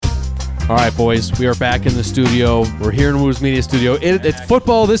All right, boys, we are back in the studio. We're here in Woos Media Studio. It's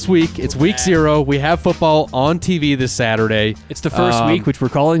football this week. It's week 0. We have football on TV this Saturday. It's the first week, which we're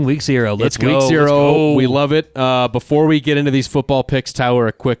calling week 0. Let's go. Week 0. Let's go. We love it. Before we get into these football picks, Tyler,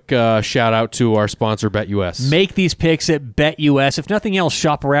 a quick shout out to our sponsor, BetUS. Make these picks at BetUS. If nothing else,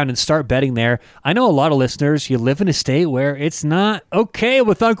 shop around and start betting there. I know a lot of listeners, you live in a state where it's not okay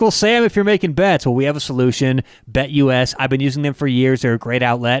with Uncle Sam if you're making bets. Well, we have a solution. BetUS. I've been using them for years. They're a great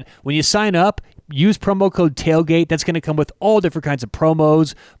outlet. When you sign up, use promo code TAILGATE. That's going to come with all different kinds of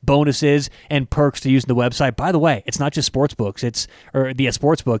promos, bonuses, and perks to use in the website. By the way, it's not just sportsbooks. It's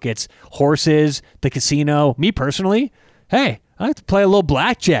sportsbook. It's horses, the casino. Me personally, hey, I like to play a little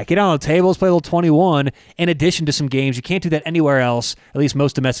blackjack. Get on the tables, play a little 21, in addition to some games. You can't do that anywhere else, at least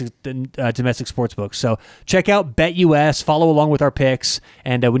most domestic sportsbooks. So check out BetUS, follow along with our picks,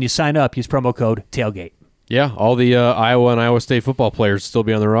 and when you sign up, use promo code TAILGATE. Yeah, all the Iowa and Iowa State football players still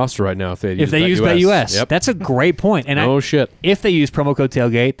be on the roster right now if they use BetUS. Yep. That's a great point. And shit. If they use promo code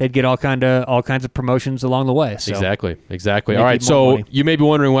TAILGATE, they'd get all kinds of promotions along the way. So Exactly. All right, so you may be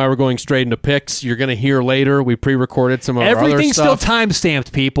wondering why we're going straight into picks. You're going to hear later. We pre-recorded some of our other stuff. Everything's still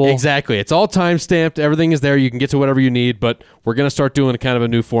time-stamped, people. Exactly. It's all time-stamped. Everything is there. You can get to whatever you need, but we're going to start doing a kind of a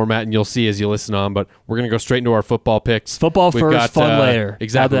new format, and you'll see as you listen on, but we're going to go straight into our football picks. Football first, fun later.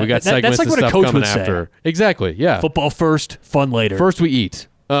 Exactly. We got segments that's like and what a stuff coach coming would say. after. Exactly, yeah. Football first, fun later. First we eat.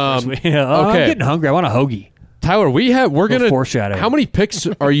 Okay. I'm getting hungry. I want a hoagie. Tyler, we're going to foreshadowing. How many picks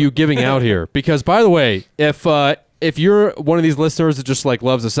are you giving out here? Because, by the way, if you're one of these listeners that just like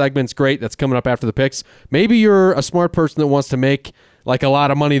loves the segments, great. That's coming up after the picks. Maybe you're a smart person that wants to make like a lot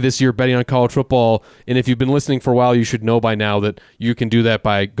of money this year betting on college football. And if you've been listening for a while, you should know by now that you can do that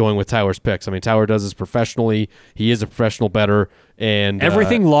by going with Tyler's picks. I mean, Tyler does this professionally. He is a professional bettor. And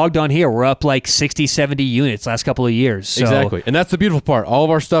everything logged on here, we're up like 60, 70 units last couple of years. So. Exactly. And that's the beautiful part. All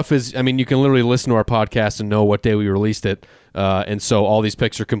of our stuff is, I mean, you can literally listen to our podcast and know what day we released it. And so all these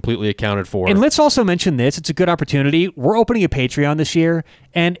picks are completely accounted for. And let's also mention this. It's a good opportunity. We're opening a Patreon this year,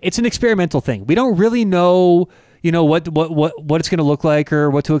 and it's an experimental thing. We don't really know, what it's going to look like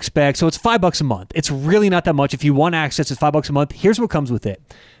or what to expect. So it's $5 a month. It's really not that much. If you want access, it's $5 a month. Here's what comes with it.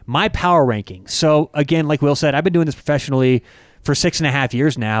 My power rankings. So again, like Will said, I've been doing this professionally for 6.5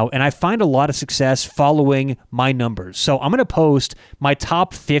 years now, and I find a lot of success following my numbers. So I'm going to post my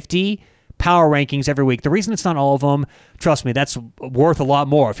top 50 power rankings every week. The reason it's not all of them, trust me, that's worth a lot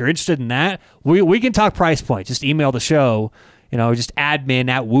more. If you're interested in that, we can talk price points. Just email the show, just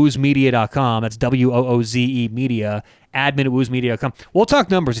admin@woozmedia.com. That's WOOZE media, admin@woozmedia.com. We'll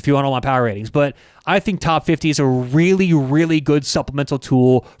talk numbers if you want all my power ratings, but I think top 50 is a really, really good supplemental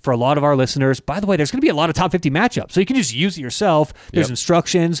tool for a lot of our listeners. By the way, there's going to be a lot of top 50 matchups, so you can just use it yourself. There's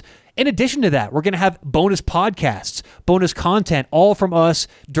instructions. In addition to that, we're going to have bonus podcasts, bonus content, all from us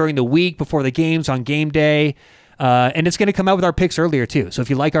during the week, before the games, on game day. And it's going to come out with our picks earlier, too. So if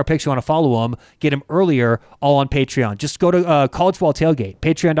you like our picks, you want to follow them, get them earlier, all on Patreon. Just go to College Football Tailgate,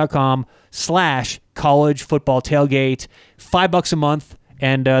 patreon.com/College Football Tailgate, $5 a month.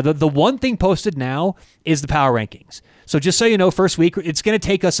 And the one thing posted now is the power rankings. So just so you know, first week, it's going to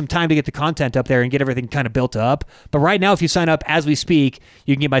take us some time to get the content up there and get everything kind of built up. But right now, if you sign up as we speak,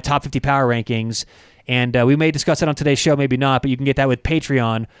 you can get my top 50 power rankings. And we may discuss it on today's show, maybe not, but you can get that with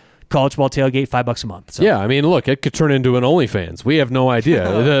Patreon. College Football Tailgate, $5 a month. So. Yeah, I mean, look, it could turn into an OnlyFans. We have no idea.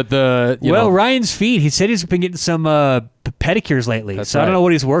 Ryan's feet. He said he's been getting some pedicures lately. That's so right. I don't know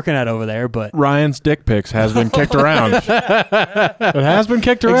what he's working at over there, but Ryan's dick pics has been kicked around. It has been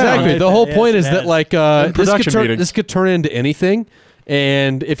kicked around. Exactly. The whole point is that like this could turn into anything.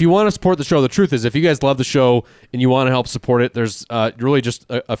 And if you want to support the show, the truth is, if you guys love the show and you want to help support it, there's really just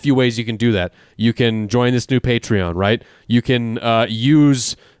a few ways you can do that. You can join this new Patreon, right? You can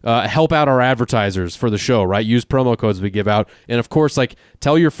help out our advertisers for the show, right? Use promo codes we give out. And of course, like,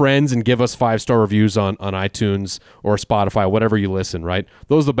 tell your friends and give us 5-star reviews on iTunes or Spotify, whatever you listen, right?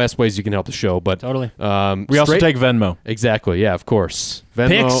 Those are the best ways you can help the show. But totally. We also take Venmo. Exactly. Yeah, of course. Venmo.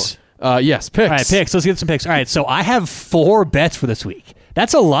 Picks? Yes, picks. All right, picks. Let's get some picks. All right, so I have 4 bets for this week.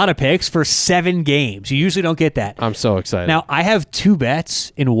 That's a lot of picks for 7 games. You usually don't get that. I'm so excited. Now, I have 2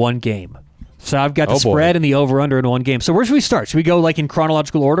 bets in one game. So I've got the spread and the over-under in one game. So where should we start? Should we go like in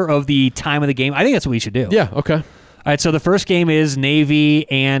chronological order of the time of the game? I think that's what we should do. Yeah, okay. All right, so the first game is Navy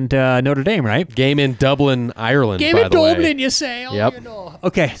and Notre Dame, right? Game in Dublin, Ireland, Game by in the way. Dublin, you say. Oh, Yep. you know.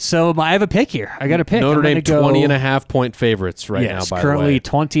 Okay, so I have a pick here. I got a pick. Notre Dame 20.5 point favorites right now, by the way. Currently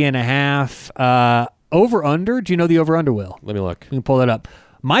 20.5. Over-under, do you know the over-under, Will? Let me look. You can pull that up.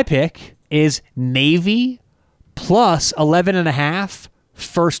 My pick is Navy plus 11.5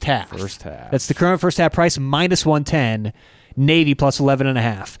 first half. First half. That's the current first half price, minus 110. Navy plus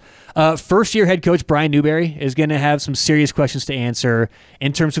 11.5. First-year head coach Brian Newberry is going to have some serious questions to answer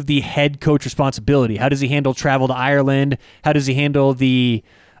in terms of the head coach responsibility. How does he handle travel to Ireland? How does he handle the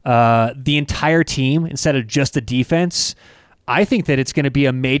entire team instead of just the defense? I think that it's going to be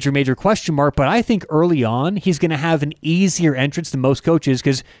a major, major question mark, but I think early on he's going to have an easier entrance than most coaches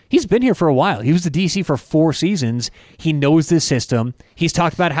because he's been here for a while. He was the DC for 4 seasons. He knows this system. He's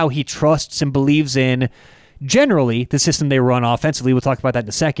talked about how he trusts and believes in generally the system they run offensively. We'll talk about that in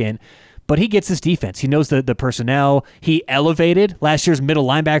a second. But he gets this defense. He knows the personnel. He elevated last year's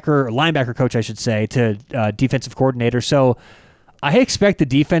linebacker coach, I should say, to defensive coordinator. So I expect the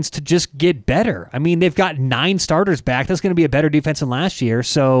defense to just get better. I mean, they've got 9 starters back. That's going to be a better defense than last year.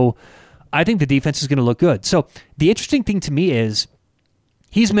 So I think the defense is going to look good. So the interesting thing to me is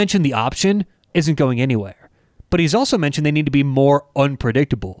he's mentioned the option isn't going anywhere. But he's also mentioned they need to be more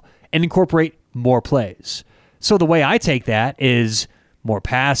unpredictable and incorporate more plays. So the way I take that is more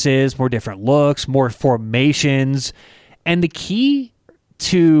passes, more different looks, more formations. And the key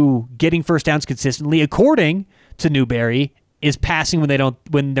to getting first downs consistently, according to Newberry, is passing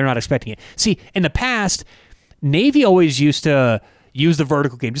when they're not expecting it. See, in the past, Navy always used to use the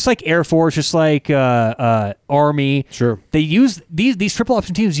vertical game, just like Air Force, just like Army. Sure. They use these triple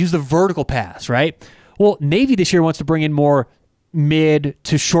option teams use the vertical pass, right? Well, Navy this year wants to bring in more mid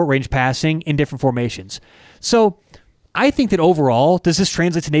to short range passing in different formations. So I think that overall, does this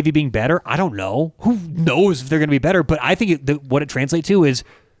translate to Navy being better? I don't know. Who knows if they're going to be better? But I think what it translates to is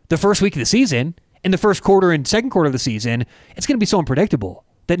the first week of the season, in the first quarter and second quarter of the season, it's going to be so unpredictable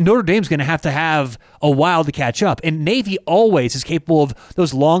that Notre Dame's going to have a while to catch up. And Navy always is capable of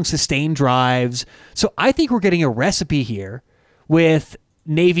those long, sustained drives. So I think we're getting a recipe here with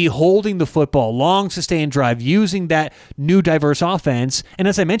Navy holding the football, long, sustained drive, using that new diverse offense. And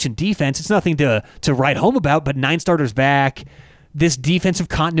as I mentioned, defense, it's nothing to write home about, but 9 starters back, this defensive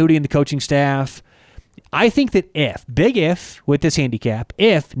continuity in the coaching staff. I think that big if, with this handicap,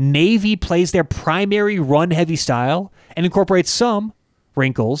 if Navy plays their primary run-heavy style and incorporates some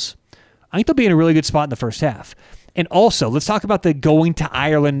wrinkles, I think they'll be in a really good spot in the first half. And also, let's talk about the going to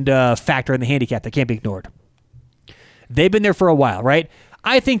Ireland factor in the handicap that can't be ignored. They've been there for a while, right?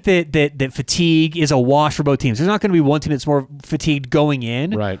 I think that fatigue is a wash for both teams. There's not going to be one team that's more fatigued going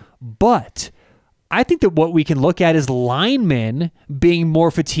in. Right. But I think that what we can look at is linemen being more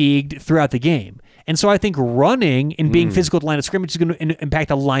fatigued throughout the game. And so I think running and being physical at the line of scrimmage is going to impact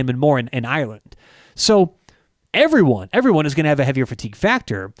the lineman more in Ireland. So everyone is going to have a heavier fatigue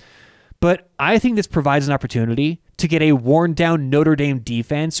factor. But I think this provides an opportunity to get a worn-down Notre Dame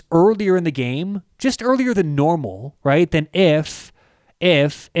defense earlier in the game, just earlier than normal, right, than if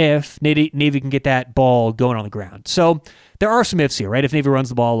Navy can get that ball going on the ground. So there are some ifs here, right? If Navy runs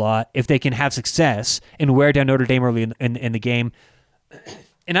the ball a lot, if they can have success and wear down Notre Dame early in the game.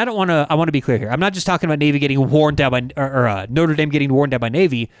 And I want to be clear here. I'm not just talking about Navy getting worn down by Notre Dame getting worn down by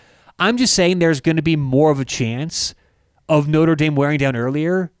Navy. I'm just saying there's going to be more of a chance of Notre Dame wearing down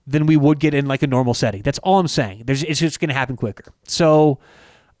earlier than we would get in like a normal setting. That's all I'm saying. It's just going to happen quicker. So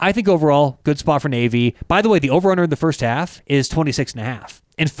I think overall, good spot for Navy. By the way, the over-under in the first half is 26.5.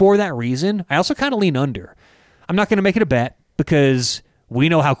 And for that reason, I also kind of lean under. I'm not going to make it a bet because we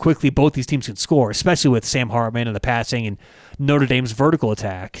know how quickly both these teams can score, especially with Sam Hartman and the passing and Notre Dame's vertical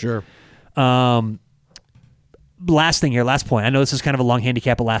attack. Sure. Last point. I know this is kind of a long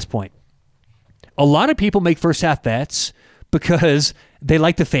handicap, but last point. A lot of people make first half bets because they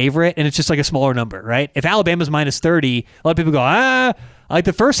like the favorite and it's just like a smaller number, right? If Alabama's minus 30, a lot of people go, I like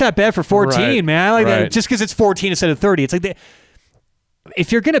the first half bet for 14, right, man. I like that just because it's 14 instead of 30. It's like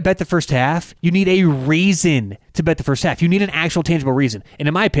if you're going to bet the first half, you need a reason to bet the first half. You need an actual tangible reason. And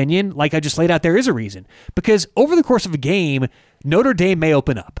in my opinion, like I just laid out, there is a reason. Because over the course of a game, Notre Dame may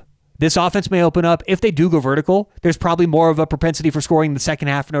open up. This offense may open up. If they do go vertical, there's probably more of a propensity for scoring in the second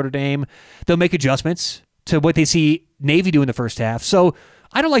half for Notre Dame. They'll make adjustments to what they see Navy do in the first half. So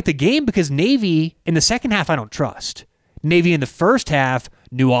I don't like the game because Navy in the second half, I don't trust. Navy in the first half,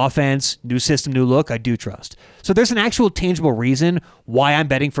 new offense, new system, new look, I do trust. So there's an actual tangible reason why I'm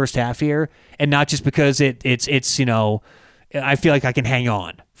betting first half here, and not just because it's I feel like I can hang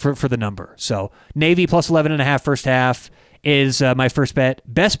on for the number. So Navy plus 11.5 first half is my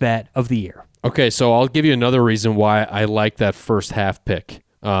best bet of the year. Okay, so I'll give you another reason why I like that first half pick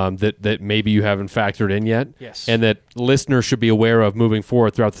that maybe you haven't factored in yet, yes, and that listeners should be aware of moving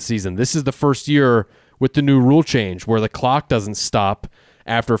forward throughout the season. This is the first year with the new rule change where the clock doesn't stop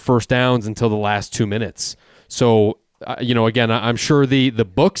after first downs until the last 2 minutes. So, again, I'm sure the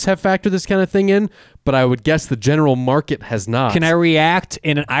books have factored this kind of thing in, but I would guess the general market has not. Can I react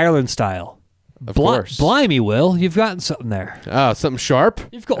in an Ireland style? Of course. Blimey, Will, you've gotten something there. Something sharp.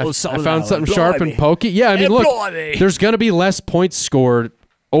 You've got something. I found something sharp and pokey. Yeah, I mean, look, there's going to be less points scored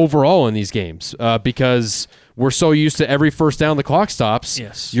overall in these games because we're so used to every first down the clock stops.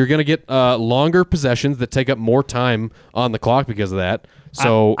 Yes. You're going to get longer possessions that take up more time on the clock because of that.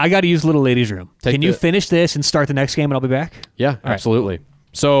 So I got to use little lady's room. Can you finish this and start the next game and I'll be back? Yeah, absolutely. Right.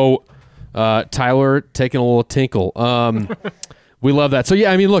 So Tyler taking a little tinkle. We love that. So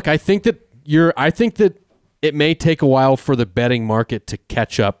yeah, I mean, look, I think that it may take a while for the betting market to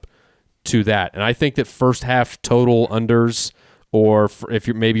catch up to that. And I think that first half total unders, or if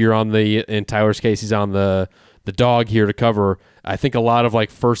you're on in Tyler's case, he's on the dog here to cover. I think a lot of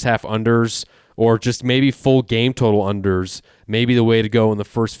like first half unders or just maybe full game total unders may be the way to go in the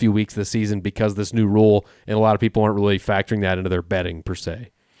first few weeks of the season because of this new rule, and a lot of people aren't really factoring that into their betting per se.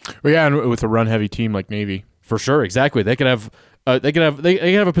 Well, yeah, and with a run heavy team like Navy, for sure, exactly. They could have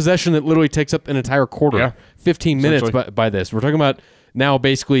a possession that literally takes up an entire quarter, 15 minutes by this. We're talking about now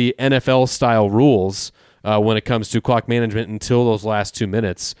basically NFL style rules when it comes to clock management until those last 2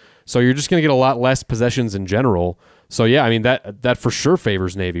 minutes. So you're just going to get a lot less possessions in general. So yeah, I mean that for sure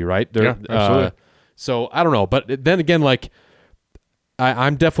favors Navy, right? Yeah, absolutely. So I don't know, but then again, like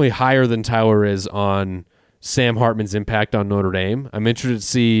I'm definitely higher than Tyler is on Sam Hartman's impact on Notre Dame. I'm interested to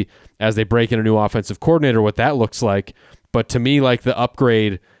see as they break in a new offensive coordinator what that looks like. But to me, like the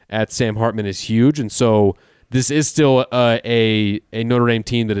upgrade at Sam Hartman is huge, and so this is still a Notre Dame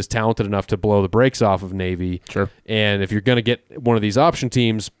team that is talented enough to blow the brakes off of Navy. Sure. And if you're going to get one of these option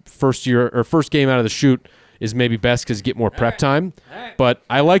teams, first game out of the chute is maybe best because you get more prep time. But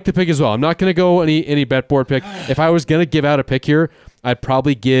I like the pick as well. I'm not going to go any bet board pick. If I was going to give out a pick here, I'd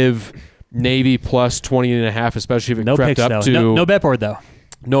probably give Navy plus 20.5, especially if it crept up to no bet board though.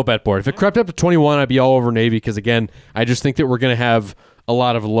 No bet board. If it crept up to 21, I'd be all over Navy because, again, I just think that we're going to have a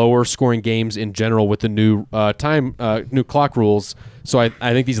lot of lower scoring games in general with the new new clock rules. So I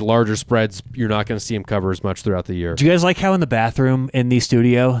think these larger spreads, you're not going to see them cover as much throughout the year. Do you guys like how in the bathroom in the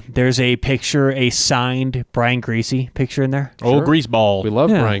studio, there's a picture, a signed Brian Greasy picture in there? Sure. Greaseball. We love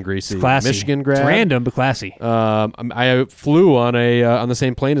Brian Greasy. It's classy. Michigan grad. It's random, but classy. I flew on the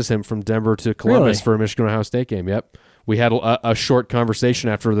same plane as him from Denver to Columbus for a Michigan-Ohio State game. Yep. We had a short conversation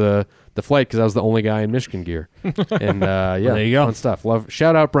after the flight because I was the only guy in Michigan gear. And there you go. Fun stuff.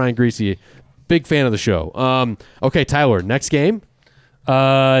 Shout out Brian Greasy. Big fan of the show. Okay, Tyler, next game?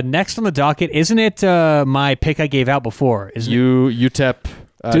 Next on the docket, isn't it my pick I gave out before? UTEP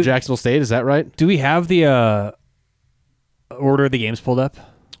Jacksonville State, is that right? Do we have the order of the games pulled up?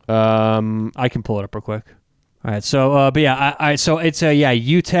 I can pull it up real quick. All right, so but yeah, so it's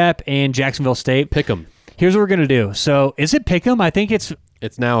UTEP and Jacksonville State. Pick 'em. Here's what we're gonna do. So is it pick 'em? I think it's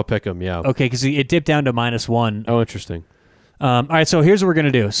now a pick 'em. Yeah. Okay, because it dipped down to -1. Oh, interesting. All right, so here's what we're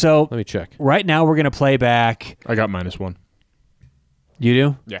gonna do. So let me check. Right now we're gonna play back. I got -1. You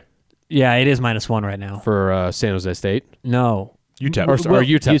do? Yeah. Yeah, it is -1 right now for San Jose State. No, UTEP or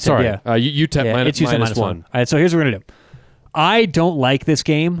UTEP. Sorry, yeah. UTEP it's UTEP -1. All right, so here's what we're gonna do. I don't like this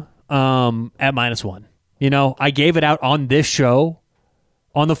game at -1. You know, I gave it out on this show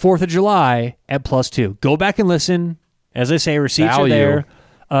on the 4th of July at +2. Go back and listen. As I say, receipts are there.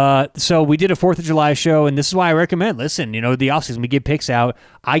 So we did a 4th of July show, and this is why I recommend, listen, the offseason, we give picks out.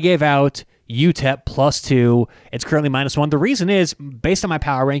 I gave out UTEP +2. It's currently -1. The reason is, based on my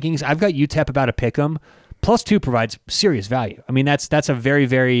power rankings, I've got UTEP about to pick 'em. +2 provides serious value. I mean, that's a very,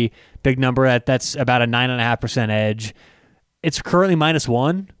 very big number. That's about a 9.5% edge. It's currently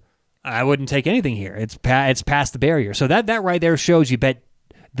 -1. I wouldn't take anything here. It's past the barrier. So that right there shows you bet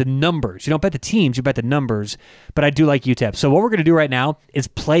the numbers. You don't bet the teams, you bet the numbers. But I do like UTEP. So what we're going to do right now is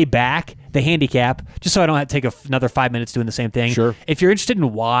play back the handicap, just so I don't have to take another 5 minutes doing the same thing. Sure. If you're interested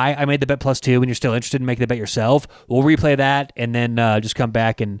in why I made the bet +2 and you're still interested in making the bet yourself, we'll replay that and then just come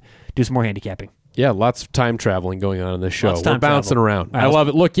back and do some more handicapping. Yeah, lots of time traveling going on in this show. We're bouncing around. Right, I love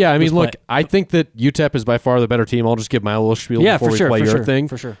it. Look, I think that UTEP is by far the better team. I'll just give my little spiel before we play your thing.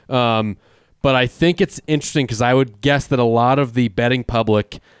 For sure. But I think it's interesting because I would guess that a lot of the betting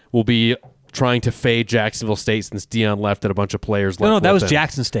public will be trying to fade Jacksonville State since Deion left and a bunch of players left. No, that was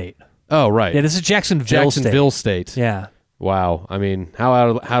Jackson State. Oh, right. Yeah, this is Jacksonville State. Yeah. Wow. I mean, how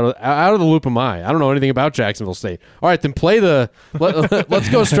out of the loop am I? I don't know anything about Jacksonville State. All right, then play let's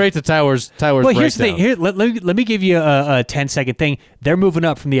go straight to Tyler's well, breakdown. Here's the thing. Here, let me give you a 10-second thing. They're moving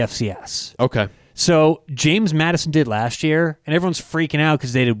up from the FCS. Okay. So James Madison did last year, and everyone's freaking out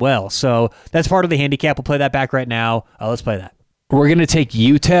because they did well. So that's part of the handicap. We'll play that back right now. Let's play that. We're going to take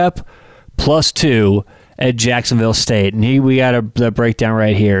UTEP +2 at Jacksonville State. And we got the breakdown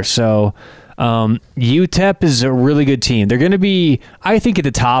right here. So UTEP is a really good team. They're going to be, I think, at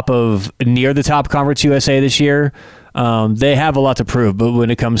the top of near the top Conference USA this year. They have a lot to prove, but when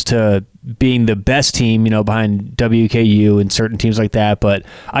it comes to being the best team, behind WKU and certain teams like that, but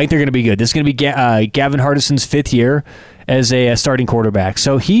I think they're going to be good. This is going to be Gavin Hardison's 5th year as a starting quarterback.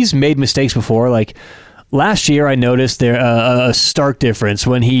 So he's made mistakes before. Like last year, I noticed there a stark difference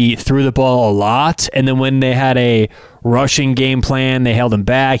when he threw the ball a lot, and then when they had a rushing game plan, they held him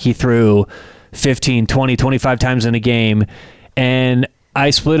back. He threw 15, 20, 25 times in a game, and I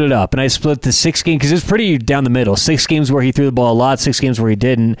split it up, and I split the 6 games because it's pretty down the middle. 6 games where he threw the ball a lot, 6 games where he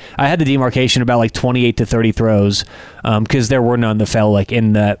didn't. I had the demarcation about like 28 to 30 throws because there were none that fell like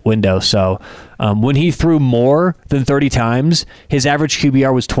in that window. So when he threw more than 30 times, his average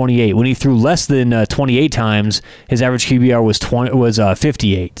QBR was 28. When he threw less than 28 times, his average QBR was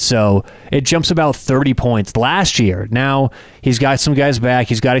 58. So it jumps about 30 points last year. Now he's got some guys back.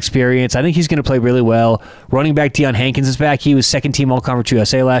 He's got experience. I think he's going to play really well. Running back Deion Hankins is back. He was 2nd team All-Conference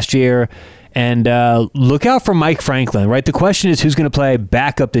USA last year. And look out for Mike Franklin, right? The question is who's going to play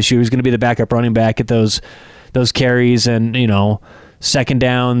backup this year? Who's going to be the backup running back at those carries and, 2nd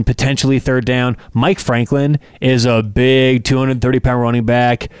down, potentially 3rd down. Mike Franklin is a big 230-pound running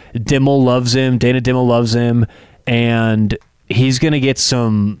back. Dimmel loves him. Dana Dimmel loves him. And he's going to get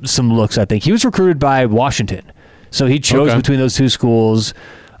some looks, I think. He was recruited by Washington. So he chose between those 2 schools.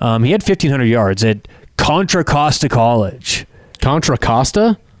 He had 1,500 yards at Contra Costa College. Contra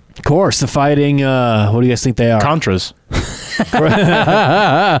Costa? Of course, the Fighting, what do you guys think they are? Contras.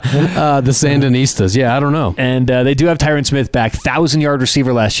 The Sandinistas. Yeah, I don't know. And they do have Tyron Smith back. 1,000-yard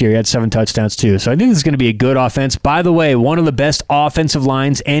receiver last year. He had 7 touchdowns, too. So I think this is going to be a good offense. By the way, one of the best offensive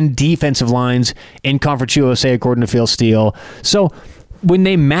lines and defensive lines in Conference USA, according to Phil Steele. So when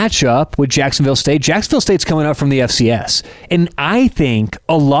they match up with Jacksonville State's coming up from the FCS. And I think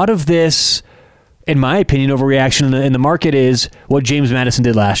a lot of this, in my opinion, overreaction in the market is what James Madison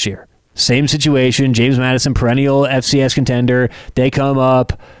did last year. Same situation. James Madison, perennial FCS contender. They come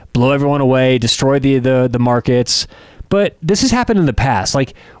up, blow everyone away, destroy the markets. But this has happened in the past.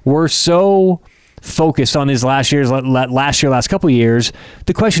 Like, we're so focused on his last couple of years.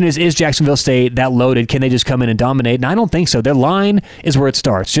 The question is Jacksonville State that loaded? Can they just come in and dominate? And I don't think so. Their line is where it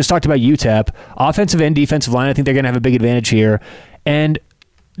starts. Just talked about UTEP. Offensive and defensive line, I think they're going to have a big advantage here. And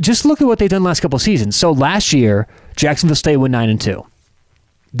just look at what they've done the last couple of seasons. So last year, Jacksonville State went 9-2.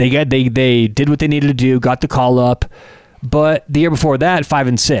 They did what they needed to do, got the call up, but the year before that,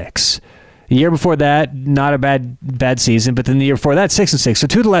 5-6. The year before that, not a bad season, but then the year before that, 6-6. So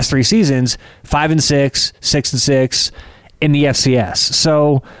 2 of the last 3 seasons, 5-6, 6-6 in the FCS.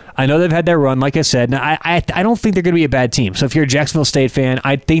 So I know they've had their run, like I said. Now, I don't think they're going to be a bad team. So if you're a Jacksonville State fan,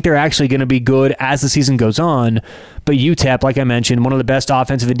 I think they're actually going to be good as the season goes on. But UTEP, like I mentioned, one of the best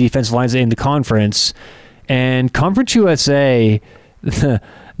offensive and defensive lines in the conference. And Conference USA,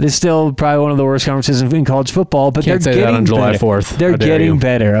 they're still probably one of the worst conferences in college football, but Can't they're say getting that on July better. 4th. They're getting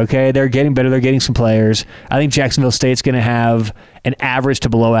better, okay? They're getting better. They're getting some players. I think Jacksonville State's going to have an average to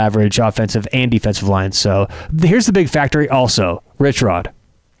below average offensive and defensive line. So here's the big factor also, Rich Rod.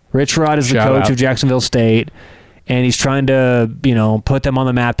 Rich Rod is the coach of Jacksonville State, and he's trying to, put them on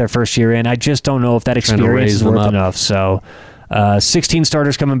the map their first year in. I just don't know if that experience is worth enough. So 16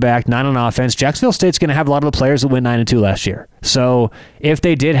 starters coming back, 9 on offense. Jacksonville State's going to have a lot of the players that went 9-2 last year. So if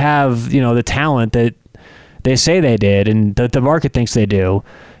they did have, the talent that they say they did and that the market thinks they do,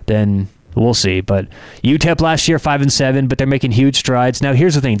 then we'll see. But UTEP last year, 5-7, but they're making huge strides. Now,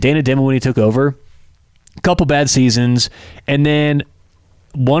 here's the thing. Dana Dimmel, when he took over, a couple bad seasons, and then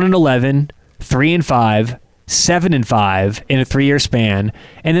 1-11, 3-5, 7-5 in a 3-year span.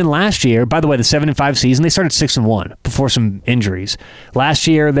 And then last year, by the way, the 7-5 season, they started 6-1 before some injuries. Last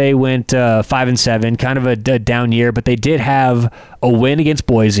year, they went 5-7, kind of a down year, but they did have a win against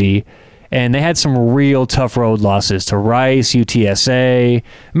Boise, and they had some real tough road losses to Rice, UTSA.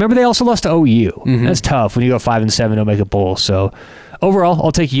 Remember, they also lost to OU. Mm-hmm. That's tough when you go 5-7 to make a bowl. So overall,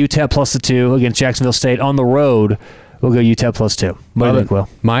 I'll take UTEP plus the 2 against Jacksonville State on the road. We'll go UTEP plus 2. What do you think, Will?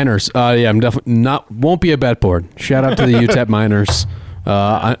 Miners. Yeah, I'm definitely won't be a bet board. Shout out to the UTEP Miners.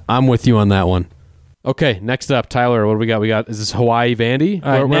 I'm with you on that one. Okay, next up, Tyler, what do we got? Is this Hawaii Vandy?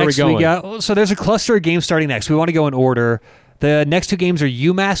 Where are we going? So there's a cluster of games starting next. We want to go in order. The next 2 games are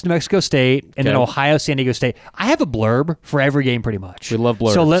UMass, New Mexico State, and then Ohio, San Diego State. I have a blurb for every game pretty much. We love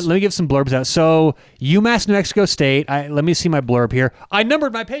blurbs. So let me give some blurbs out. So UMass, New Mexico State. Let me see my blurb here. I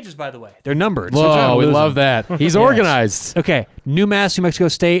numbered my pages, by the way. They're numbered. Whoa, we love that. He's organized. Okay, UMass, New Mexico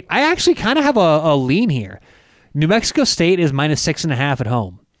State. I actually kind of have a lean here. New Mexico State is -6.5 at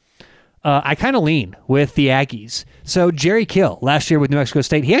home. I kind of lean with the Aggies. So Jerry Kill, last year with New Mexico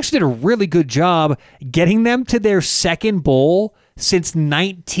State, he actually did a really good job getting them to their second bowl since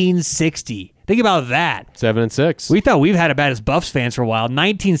 1960. Think about that. 7-6. We thought we've had it bad as Buffs fans for a while.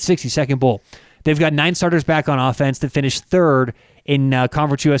 1960 second bowl. They've got 9 starters back on offense that finished third in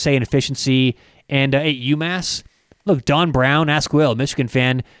Conference USA in efficiency. And at UMass, look, Don Brown, ask Will, Michigan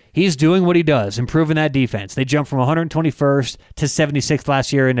fan, he's doing what he does, improving that defense. They jumped from 121st to 76th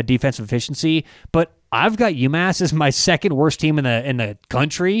last year in a defensive efficiency, but I've got UMass as my second worst team in the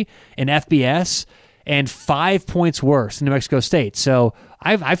country in FBS and 5 points worse than New Mexico State. So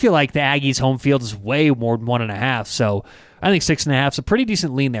I feel like the Aggies' home field is way more than 1.5. So I think 6.5 is a pretty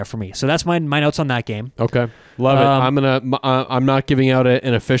decent lean there for me. So that's my notes on that game. Okay, love it. I'm not giving out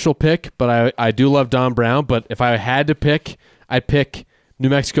an official pick, but I do love Don Brown. But if I had to pick, I'd pick New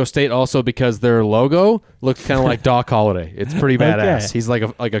Mexico State also because their logo looks kind of like Doc Holliday. It's pretty badass. Okay. He's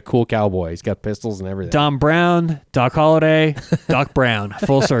like a cool cowboy. He's got pistols and everything. Don Brown, Doc Holliday, Doc Brown,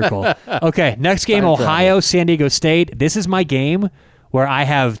 full circle. Okay, next game, Ohio, San Diego State. This is my game where I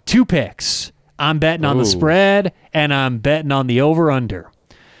have 2 picks. I'm betting on the spread, and I'm betting on the over-under.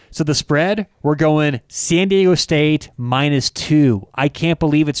 So the spread, we're going San Diego State -2. I can't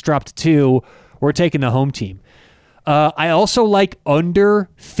believe it's dropped to 2. We're taking the home team. I also like under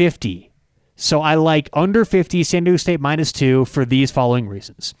 50. So I like under 50, San Diego State -2 for these following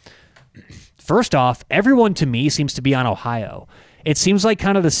reasons. First off, everyone to me seems to be on Ohio. It seems like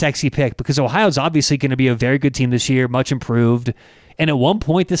kind of the sexy pick because Ohio's obviously going to be a very good team this year, much improved. And at one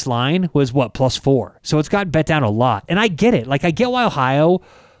point, this line was, +4. So it's gotten bet down a lot. And I get it. Like, I get why Ohio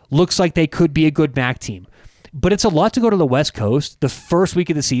looks like they could be a good MAC team. But it's a lot to go to the West Coast the first week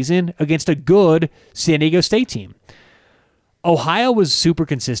of the season against a good San Diego State team. Ohio was super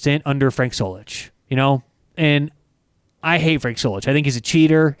consistent under Frank Solich, and I hate Frank Solich. I think he's a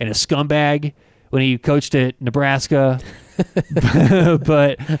cheater and a scumbag when he coached at Nebraska.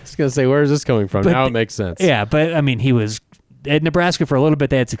 But I was going to say, where is this coming from? Now it makes sense. Yeah, but I mean, he was at Nebraska for a little bit.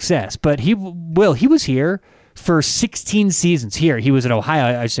 They had success, but he was here for 16 seasons. He was at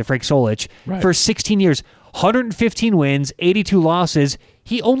Ohio. I said Frank Solich for 16 years, 115 wins, 82 losses.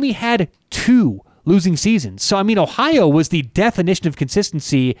 He only had 2 losing seasons. So I mean, Ohio was the definition of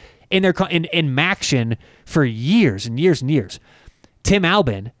consistency in their in MACtion for years and years and years. Tim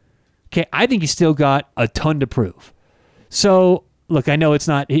Albin, okay, I think he's still got a ton to prove. So look, I know it's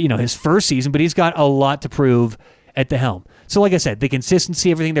not his first season, but he's got a lot to prove at the helm. So like I said, the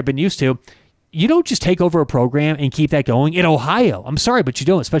consistency, everything they've been used to, you don't just take over a program and keep that going in Ohio. I'm sorry, but you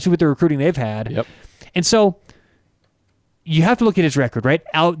don't, especially with the recruiting they've had. Yep. And so you have to look at his record, right?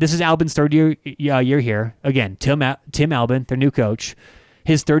 This is Albin's third year here. Again, Tim Albin, their new coach,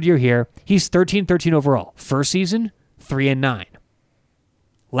 his third year here. He's 13-13 overall. First season, 3-9.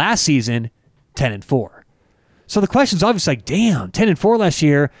 Last season, 10-4. So the question's obviously like, damn, 10-4 last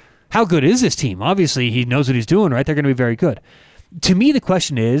year. How good is this team? Obviously, he knows what he's doing, right? They're going to be very good. To me, the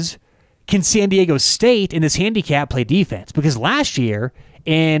question is, can San Diego State in this handicap play defense? Because last year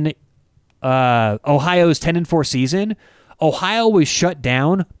in Ohio's 10-4 season, Ohio was shut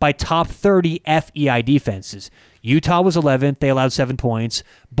down by top 30 FEI defenses. Utah was 11th. They allowed 7 points.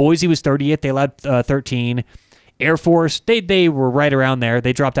 Boise was 30th. They allowed 13. Air Force, they were right around there.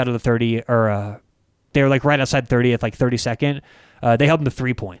 They dropped out of the 30, or they were like right outside 30th, like 32nd. They held them to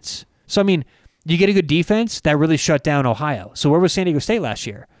 3 points. So, I mean, you get a good defense, that really shut down Ohio. So where was San Diego State last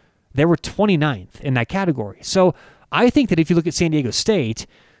year? They were 29th in that category. So I think that if you look at San Diego State,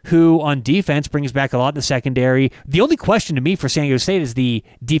 who on defense brings back a lot in the secondary, the only question to me for San Diego State is the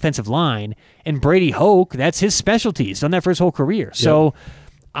defensive line. And Brady Hoke, that's his specialty. He's done that for his whole career. Yep. So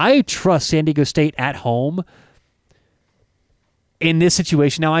I trust San Diego State at home in this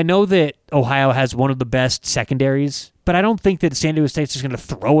situation. Now, I know that Ohio has one of the best secondaries, but I don't think that San Diego State's just going to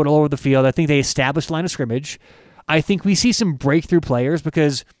throw it all over the field. I think they established line of scrimmage. I think we see some breakthrough players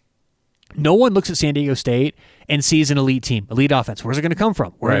because no one looks at San Diego State and sees an elite team, elite offense. Where's it going to come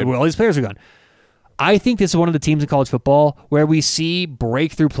from? Where all these players are going? I think this is one of the teams in college football where we see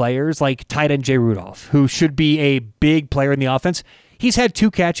breakthrough players like tight end Jay Rudolph, who should be a big player in the offense. He's had 2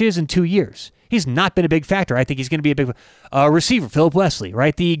 catches in 2 years. He's not been a big factor. I think he's going to be a big receiver, Philip Wesley,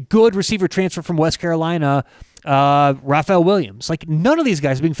 right? The good receiver transfer from West Carolina, Raphael Williams. Like, none of these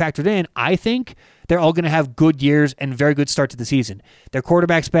guys are being factored in. I think they're all going to have good years and very good start to the season. Their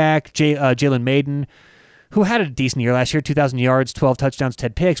quarterback's back, Jalen Maiden, who had a decent year last year, 2,000 yards, 12 touchdowns,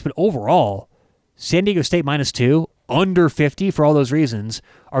 10 picks. But overall, San Diego State -2, under 50 for all those reasons,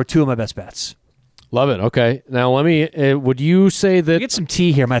 are 2 of my best bets. Love it. Okay. Now, let me, would you say that... Get some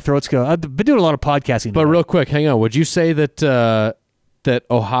tea here. My throat's going. I've been doing a lot of podcasting. But real quick, hang on. Would you say that that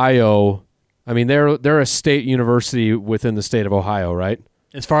Ohio, I mean, they're a state university within the state of Ohio, right?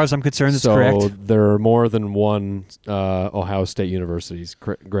 As far as I'm concerned, that's so correct. There are more than one Ohio State universities.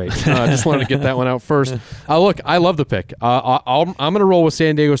 Great. Just wanted to get that one out first. Look, I love the pick. I'm going to roll with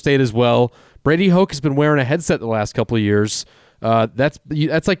San Diego State as well. Brady Hoke has been wearing a headset the last couple of years.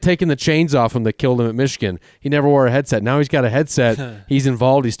 That's like taking the chains off him that killed him at Michigan. He never wore a headset. Now he's got a headset. He's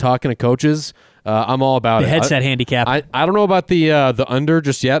involved. He's talking to coaches. I'm all about the headset handicap. I don't know about the under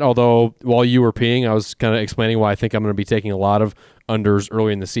just yet, although while you were peeing, I was kind of explaining why I think I'm going to be taking a lot of unders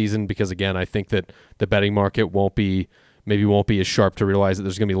early in the season because, again, I think that the betting market won't be as sharp to realize that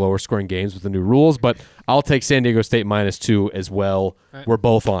there's going to be lower scoring games with the new rules, but I'll take San Diego State -2 as well. Right. We're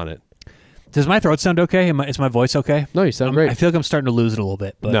both on it. Does my throat sound okay? Is my voice okay? No, you sound great. I feel like I'm starting to lose it a little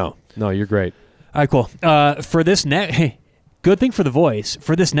bit. But. No, you're great. All right, cool. For this good thing for the voice.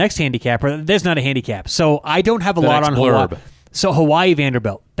 For this next handicapper, there's not a handicap. So I don't have a lot on Hawaii. So Hawaii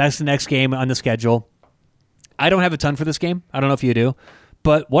Vanderbilt. That's the next game on the schedule. I don't have a ton for this game. I don't know if you do.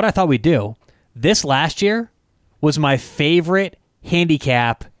 But what I thought we'd do, this last year was my favorite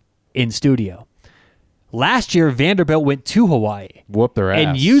handicap in studio. Last year, Vanderbilt went to Hawaii. Whoop their ass.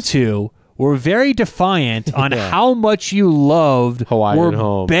 And you two were very defiant on how much you loved Hawaii at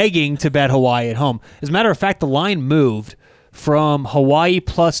home. Begging to bet Hawaii at home. As a matter of fact, the line moved from Hawaii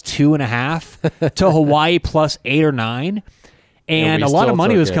 +2.5 to Hawaii +8 or 9. And a lot of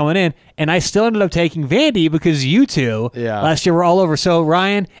money was coming in, and I still ended up taking Vandy because you two last year were all over. So,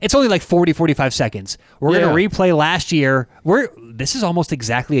 Ryan, it's only like 40, 45 seconds. We're going to replay last year. This is almost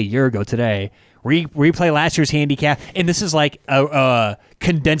exactly a year ago today. Replay last year's handicap, and this is like a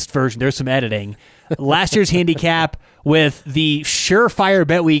condensed version. There's some editing. Last year's handicap with the surefire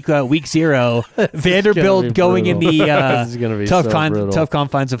bet week 0, Vanderbilt going in the tough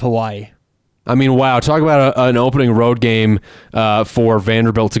confines of Hawaii. I mean, wow. Talk about an opening road game for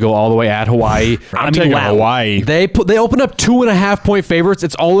Vanderbilt to go all the way at Hawaii. I'm taking Hawaii. They opened up 2.5-point favorites.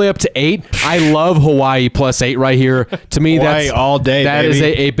 It's all the way up to 8. I love Hawaii +8 right here. To me, Hawaii that's all day. That baby. is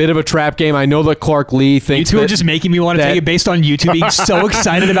a bit of a trap game. I know that Clark Lee thinks you two are just making me want to take it based on you two being so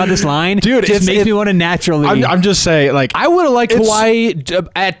excited about this line. Dude, it makes me want to naturally. I'm just saying, like, I would have liked Hawaii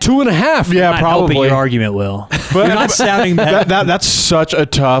at 2.5. Yeah, probably. Your argument, Will. But you're not sounding that. That's such a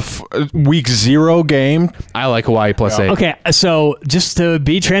tough week 0 game. I like Hawaii +8. Okay, so just to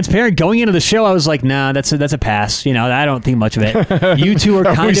be transparent, going into the show, I was like, nah, that's a pass. You know, I don't think much of it. You two are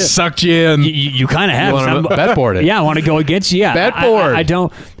kind of sucked you in. You kind of have. You want to bet board it? Yeah, I want to go against you. Yeah, bet board. I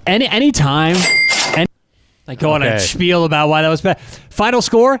don't. Any time. Like go on a spiel about why that was bad. Final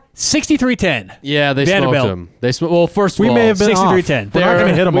score 63-10. Yeah, they Vanderbilt. smoked them. Well, first of all, we may have been 63-10. We're not going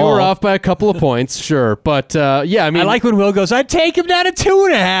to hit them all. We were off by a couple of points, sure, but yeah, I mean, I like when Will goes, I'd take him down to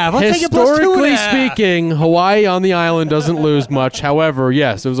 2.5. I'll take it historically +2.5. speaking, Hawaii on the island doesn't lose much. However,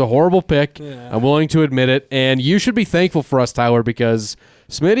 yes, it was a horrible pick. Yeah. I'm willing to admit it, and you should be thankful for us, Tyler, because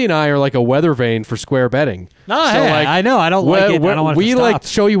Smitty and I are like a weather vane for square betting. No, I know. I don't like it. I don't want we to stop. like to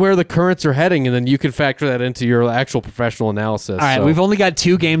show you where the currents are heading, and then you can factor that into your actual professional analysis. All right, we've only got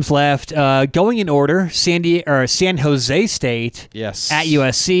 2 games left. Going in order, San Jose State at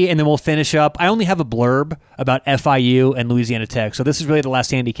USC, and then we'll finish up. I only have a blurb about FIU and Louisiana Tech, so this is really the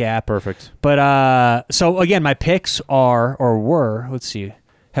last handicap. Perfect. But so again, my picks were. Let's see.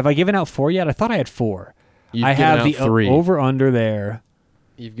 Have I given out 4 yet? I thought I had 4. I have the 3. over/under there.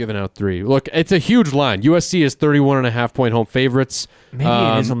 You've given out 3. Look, it's a huge line. USC is 31.5-point home favorites. Maybe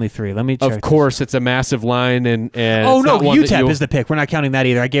it is only 3. Let me check. Of course, it's a massive line. And oh, no, UTEP is the pick. We're not counting that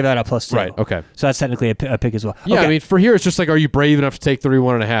either. I gave that a +2. Right, okay. So that's technically a pick as well. Yeah, okay. I mean, for here, it's just like, are you brave enough to take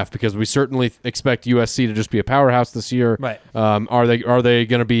 31.5? Because we certainly expect USC to just be a powerhouse this year. Right. Are they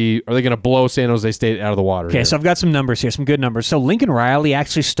going to blow San Jose State out of the water? Okay, so I've got some numbers here, some good numbers. So Lincoln Riley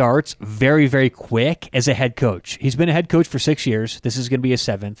actually starts very, very quick as a head coach. He's been a head coach for 6 years. This is going to be his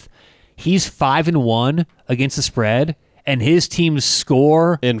 7th. He's 5-1 against the spread, and his teams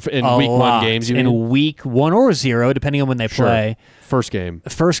score in week 1 games. You mean? In week 1 or 0, depending on when they play. First game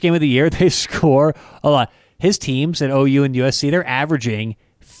of the year, they score a lot. His teams at OU and USC, they're averaging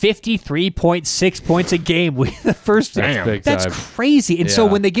 53.6 points a game with the first game. That's crazy. And so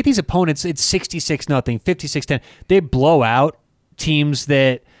when they get these opponents, it's 66-0, 56-10. They blow out teams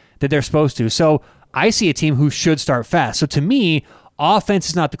that they're supposed to. So I see a team who should start fast. So to me, offense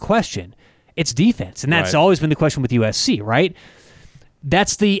is not the question. It's defense. And that's always been the question with USC, right?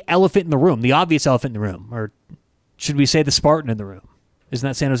 That's the elephant in the room, the obvious elephant in the room. Or should we say the Spartan in the room? Isn't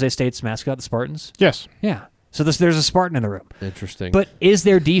that San Jose State's mascot, the Spartans? Yes. Yeah. So there's a Spartan in the room. Interesting. But is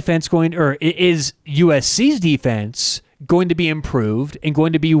their defense is USC's defense going to be improved and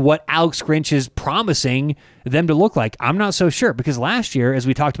going to be what Alex Grinch is promising them to look like? I'm not so sure, because last year, as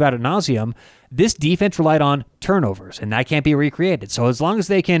we talked about ad nauseum, this defense relied on turnovers, and that can't be recreated. So as long as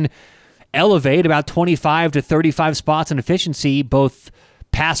they can elevate about 25 to 35 spots in efficiency, both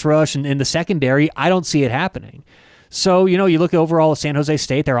pass rush and in the secondary, I don't see it happening. So, you look overall at San Jose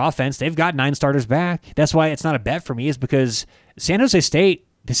State, their offense, they've got 9 starters back. That's why it's not a bet for me, is because San Jose State,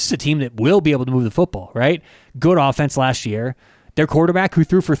 this is a team that will be able to move the football, right? Good offense last year. Their quarterback, who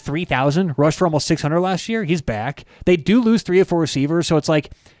threw for 3,000, rushed for almost 600 last year, he's back. They do lose 3 or 4 receivers, so it's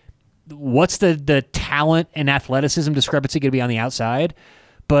like, what's the talent and athleticism discrepancy going to be on the outside?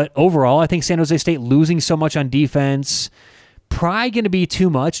 But overall, I think San Jose State losing so much on defense, probably going to be too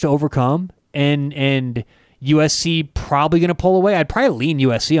much to overcome, and USC probably going to pull away. I'd probably lean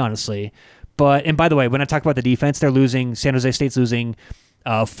USC, honestly. And by the way, when I talk about the defense, they're losing, San Jose State's losing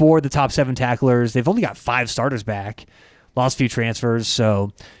 4 of the top 7 tacklers. They've only got 5 starters back, lost a few transfers.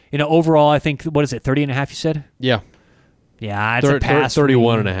 So, overall, I think, what is it, 30.5 you said? Yeah. Yeah, it's a pass.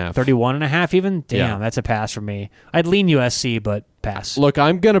 31.5. 31.5 even? Damn, Yeah. That's a pass for me. I'd lean USC, but pass. Look,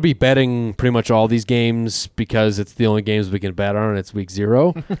 I'm going to be betting pretty much all these games because it's the only games we can bet on, and it's week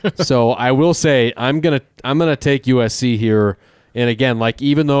 0. So I will say I'm gonna take USC here. And again,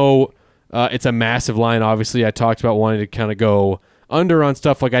 even though it's a massive line, obviously I talked about wanting to kind of go under on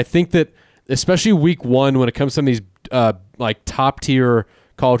stuff. I think that especially week 1, when it comes to some of these top tier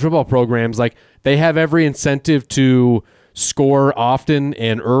college football programs, they have every incentive to score often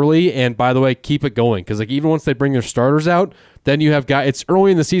and early, and by the way, keep it going, because even once they bring their starters out, then you have guys. It's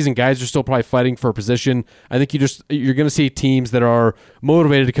early in the season, guys are still probably fighting for a position. I think you're going to see teams that are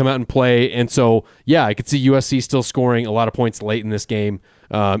motivated to come out and play, and so yeah, I could see USC still scoring a lot of points late in this game,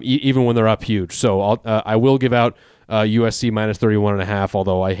 even when they're up huge. So I will give out USC minus 31.5,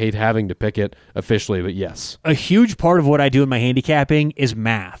 although I hate having to pick it officially, but yes. A huge part of what I do in my handicapping is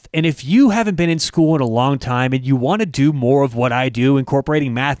math. And if you haven't been in school in a long time and you want to do more of what I do,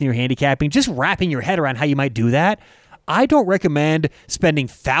 incorporating math in your handicapping, just wrapping your head around how you might do that, I don't recommend spending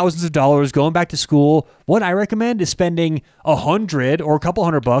thousands of dollars going back to school. What I recommend is spending $100 or a couple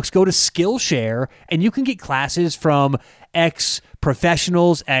 $100. Go to Skillshare, and you can get classes from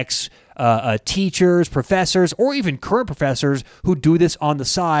ex-professionals, teachers, professors, or even current professors who do this on the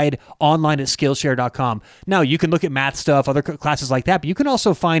side online at Skillshare.com. Now, you can look at math stuff, other classes like that, but you can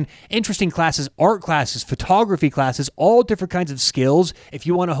also find interesting classes, art classes, photography classes, all different kinds of skills. If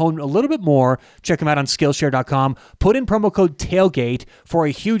you want to hone a little bit more, check them out on Skillshare.com. Put in promo code TAILGATE for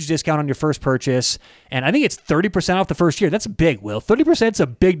a huge discount on your first purchase, and I think it's 30% off the first year. That's big, Will. 30% is a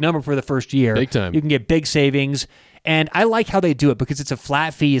big number for the first year. Big time. You can get big savings. And I like how they do it because it's a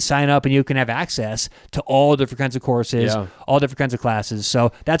flat fee. You sign up and you can have access to all different kinds of courses, all different kinds of classes.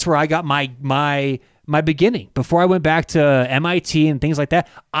 So that's where I got my beginning. Before I went back to MIT and things like that,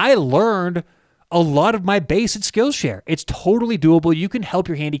 I learned a lot of my base at Skillshare. It's totally doable. You can help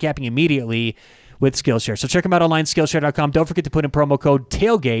your handicapping immediately with Skillshare. So check them out online, Skillshare.com. Don't forget to put in promo code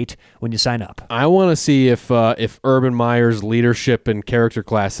TAILGATE when you sign up. I want to see if Urban Meyer's leadership and character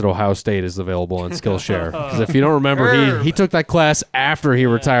class at Ohio State is available on Skillshare. Because if you don't remember, he took that class after he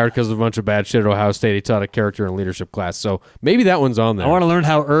retired because of a bunch of bad shit at Ohio State. He taught a character and leadership class. So maybe that one's on there. I want to learn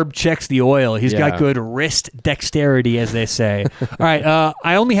how Herb checks the oil. He's got good wrist dexterity, as they say. All right,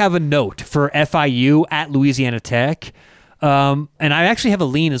 I only have a note for FIU at Louisiana Tech. And I actually have a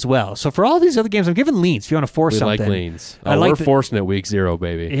lean as well. So for all these other games, I'm giving leans if you want to force something. We like leans. We're forcing it week 0,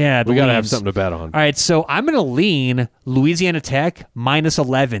 baby. Yeah, we got to have something to bet on. All right, so I'm going to lean Louisiana Tech minus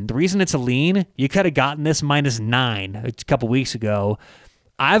 11. The reason it's a lean, you could have gotten this minus 9 a couple weeks ago.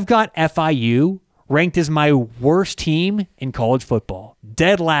 I've got FIU ranked as my worst team in college football,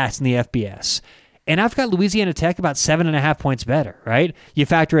 dead last in the FBS. And I've got Louisiana Tech about 7.5 points better, right? You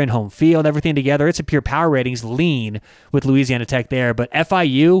factor in home field, everything together. It's a pure power ratings lean with Louisiana Tech there. But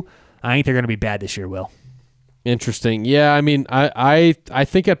FIU, I think they're going to be bad this year, Will. Interesting. Yeah, I mean, I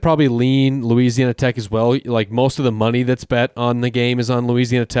think I'd probably lean Louisiana Tech as well. Most of the money that's bet on the game is on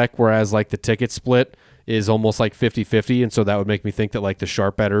Louisiana Tech, whereas the ticket split is almost 50-50. And so that would make me think that the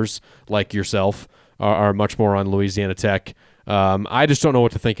sharp bettors like yourself are much more on Louisiana Tech. I just don't know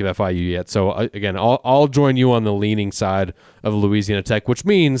what to think of FIU yet. So, again, I'll join you on the leaning side of Louisiana Tech, which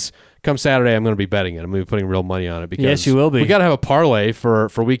means come Saturday I'm going to be betting it. I'm going to be putting real money on it. Because yes, you will be. We got to have a parlay for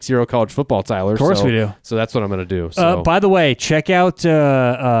week 0 college football, Tyler. Of course we do. So that's what I'm going to do. So. By the way, check out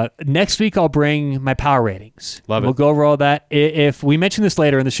next week I'll bring my power ratings. Love it. We'll go over all that. If we mention this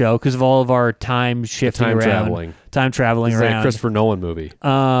later in the show because of all of our time shifting around. Time traveling around. It's like a Christopher Nolan movie.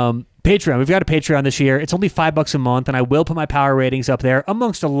 Patreon. We've got a Patreon this year. It's only $5 a month, and I will put my power ratings up there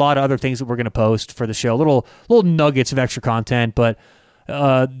amongst a lot of other things that we're going to post for the show. Little nuggets of extra content, but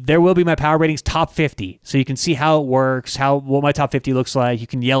there will be my power ratings top 50, so you can see how it works, what my top 50 looks like. You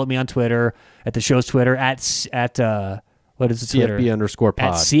can yell at me on Twitter, at the show's Twitter, at what is the Twitter? CFB_pod.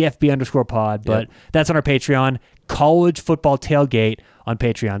 At CFB_pod, but that's on our Patreon. College Football Tailgate on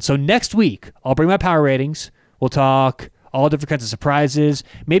Patreon. So next week, I'll bring my power ratings. We'll talk all different kinds of surprises.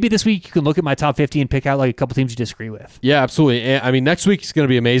 Maybe this week you can look at my top 50 and pick out like a couple teams you disagree with. Yeah, absolutely. I mean, next week is going to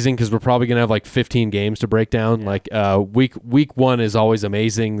be amazing because we're probably going to have like 15 games to break down. Yeah. Like week one is always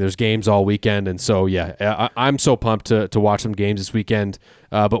amazing. There's games all weekend. And so, yeah, I'm so pumped to watch some games this weekend.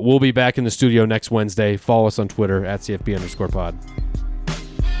 But we'll be back in the studio next Wednesday. Follow us on Twitter at CFB_pod.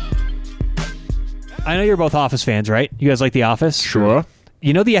 I know you're both Office fans, right? You guys like The Office? Sure.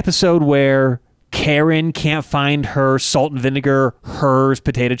 You know the episode where Karen can't find her salt and vinegar, hers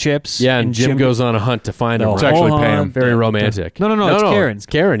potato chips? Yeah, and Jim goes on a hunt to find them. It's actually Pam. Very romantic. No, it's Karen. It's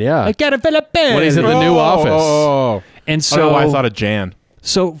Karen, yeah. I got a Philippine. When he's in the new office. Oh. And I don't know why I thought of Jan.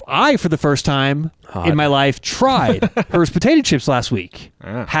 So I, for the first time in my life, tried Hers potato chips last week.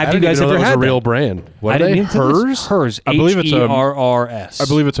 Have you guys ever had a real them? brand? What I are didn't they? even think this- Hers. I believe it's a- HERRS. I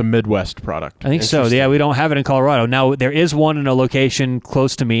believe it's a Midwest product. I think so. Yeah, we don't have it in Colorado. Now, there is one in a location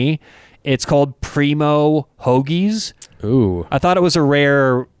close to me. It's called Primo Hoagies. Ooh. I thought it was a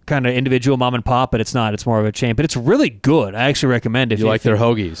rare kind of individual mom and pop, but it's not. It's more of a chain. But it's really good. I actually recommend it. You like their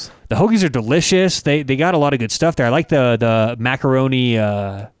hoagies? The hoagies are delicious. They got a lot of good stuff there. I like the macaroni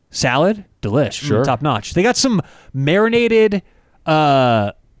salad. Delish. Sure. Top notch. They got some marinated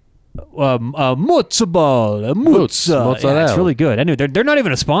mozzarella. Mozzarella. It's really good. Anyway, they're not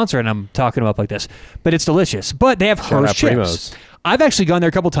even a sponsor, and I'm talking about like this, but it's delicious. But they have Shout Hers out chips. Primos. I've actually gone there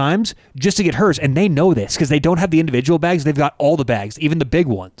a couple times just to get Hers, and they know this because they don't have the individual bags. They've got all the bags, even the big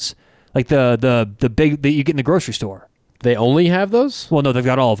ones, like the big that you get in the grocery store. They only have those? Well, no, they've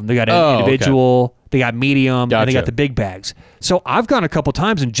got all of them. They got individual, they got medium, and they got the big bags. So I've gone a couple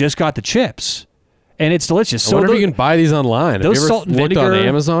times and just got the chips, and it's delicious. I wonder if you can buy these online. Those have you ever salt and looked vinegar- on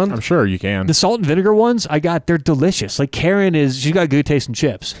Amazon? I'm sure you can. The salt and vinegar ones I got, they're delicious. Like Karen she's got good taste in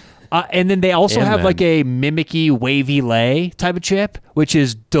chips. And then they also have like a mimicky wavy lay type of chip, which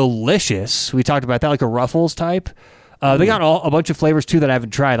is delicious. We talked about that, like a Ruffles type. They got a bunch of flavors too that I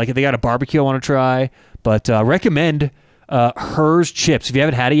haven't tried. Like they got a barbecue I want to try, but recommend Hers chips. If you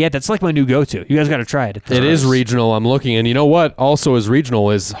haven't had it yet, that's like my new go-to. You guys got to try it. It is regional. I'm looking, and you know what? Also is regional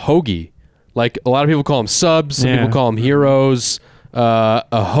is hoagie. Like a lot of people call them subs. Some people call them heroes. A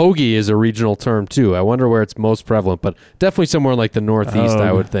hoagie is a regional term too. I wonder where it's most prevalent, but definitely somewhere in like the Northeast,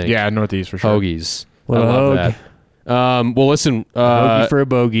 I would think. Yeah, Northeast for sure. Hoagies. Well, I love that. Well, listen. Hoagie for a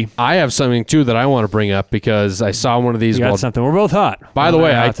bogey. I have something too that I want to bring up because I saw one of these. You got something. We're both hot. By the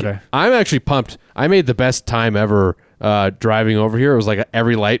way, I'm actually pumped. I made the best time ever driving over here. It was like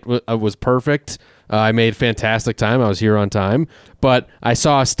every light was perfect. I made fantastic time. I was here on time, but I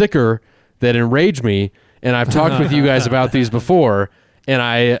saw a sticker that enraged me. And I've talked with you guys about these before, and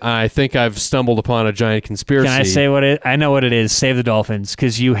I think I've stumbled upon a giant conspiracy. Can I say what it? I know what it is. Save the dolphins,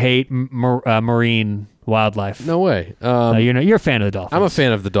 because you hate marine wildlife. No way. You're a fan of the dolphins. I'm a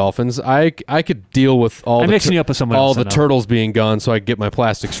fan of the dolphins. I could deal with all mixing you up with someone all else, the turtles being gone, so I can get my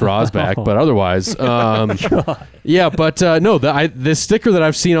plastic straws back. But otherwise, yeah. But no, this sticker that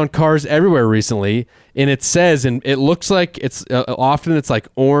I've seen on cars everywhere recently, and it says, and it looks like it's often it's like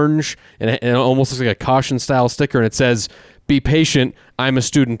orange, and it almost looks like a caution style sticker, and it says, "Be patient. I'm a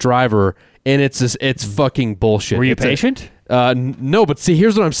student driver." And it's fucking bullshit. Were you patient? No, but see,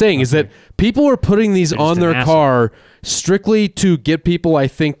 here's what I'm saying is that people are putting these on their car strictly to get people, I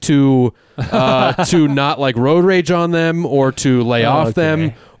think, to not like road rage on them or to lay off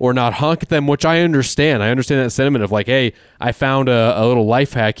them or not honk at them, which I understand. I understand that sentiment of like, hey, I found a little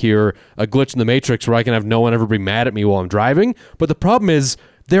life hack here, a glitch in the matrix where I can have no one ever be mad at me while I'm driving. But the problem is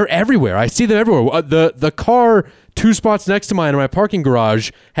they're everywhere. I see them everywhere. The car 2 spots next to mine in my parking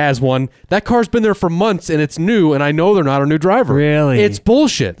garage has one. That car's been there for months and it's new, and I know they're not a new driver. Really? It's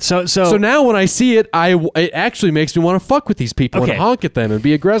bullshit. So now when I see it, it actually makes me want to fuck with these people and honk at them and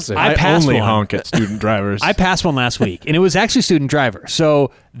be aggressive. I only honk at student drivers. I passed one last week, and it was actually student driver.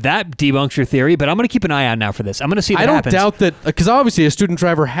 So that debunks your theory, but I'm going to keep an eye out now for this. I'm going to see if it happens. I don't doubt that, because obviously a student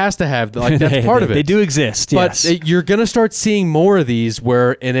driver has to have, like, that's part of it. They do exist, yes. But you're going to start seeing more of these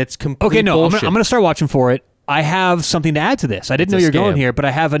and it's complete bullshit. I'm going to start watching for it. I have something to add to this. I didn't know you were going here, but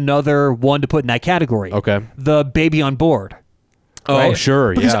I have another one to put in that category. Okay. The baby on board. Oh, right?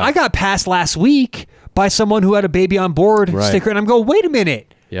 Sure, because I got passed last week by someone who had a baby on board sticker, and I'm going, wait a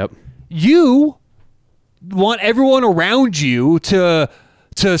minute. Yep. You want everyone around you to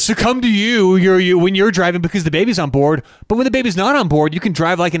to succumb to you when you're driving because the baby's on board. But when the baby's not on board, you can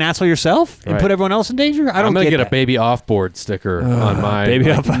drive like an asshole yourself and put everyone else in danger. I'm gonna get a baby off board sticker on my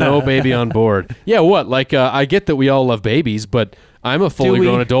no baby on board. Yeah, what? Like I get that we all love babies, but I'm a fully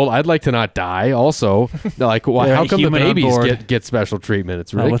grown adult. I'd like to not die. Also, like, how come the babies get special treatment?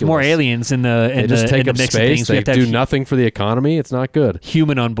 It's ridiculous. With more aliens in the they just take up space. They do nothing for the economy. It's not good.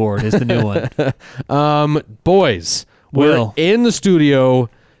 Human on board is the new one. Boys, we're in the studio.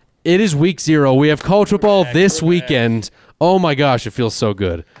 It is week 0. We have college football this weekend. Oh my gosh, it feels so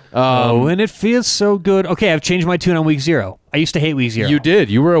good. And it feels so good. Okay, I've changed my tune on week 0. I used to hate week 0. You did.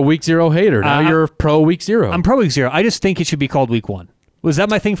 You were a week 0 hater. Now you're pro week 0. I'm pro week 0. I just think it should be called week 1. Was that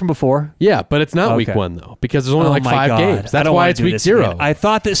my thing from before? Yeah, but it's not week 1 though, because there's only 5 games. That's why it's week 0. Again. I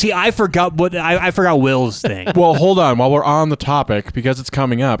thought that. See, I forgot I forgot Will's thing. Well, hold on. While we're on the topic, because it's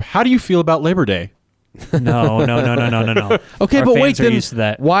coming up, how do you feel about Labor Day? No. Okay, Our but wait, then used to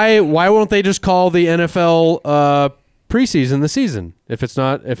that. why won't they just call the NFL preseason the season if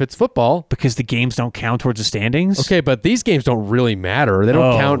it's football? Because the games don't count towards the standings. Okay, but these games don't really matter. They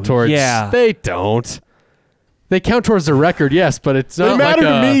don't count towards. Yeah, they don't. They count towards the record, yes, but it's not. They matter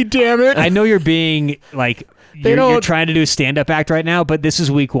to me, damn it! I know you're being like you're trying to do a stand-up act right now, but this is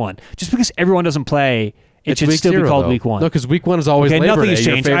week 1. Just because everyone doesn't play. It should still be called week 1. No, because week 1 is always Labor nothing Day, has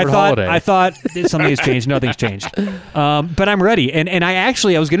changed. your favorite holiday. I thought something has changed. Nothing's changed. But I'm ready. And I was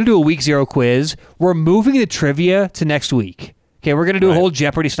going to do a week 0 quiz. We're moving the trivia to next week. Okay, we're going to do a whole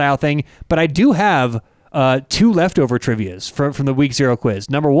Jeopardy style thing. But I do have 2 leftover trivias from the week 0 quiz.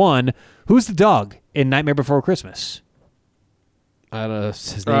 Number 1, who's the dog in Nightmare Before Christmas?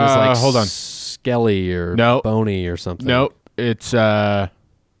 His name is like hold on. Skelly or Boney or something. Nope. It's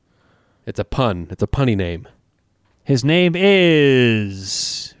a pun. It's a punny name. His name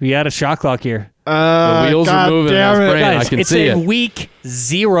is... We got a shot clock here. The wheels are moving in his brain. Guys, I can see it. It's a week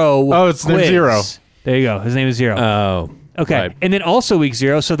 0 Oh, it's quiz. 0. There you go. His name is 0. Oh. Okay. Right. And then also week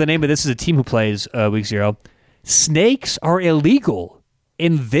 0. So the name of this is a team who plays week 0. Snakes are illegal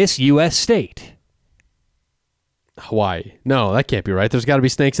in this U.S. state. Hawaii. No, that can't be right. There's got to be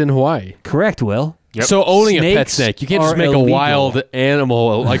snakes in Hawaii. Correct, Will. Yep. So owning a pet Snakes snake, you can't just are make illegal. a wild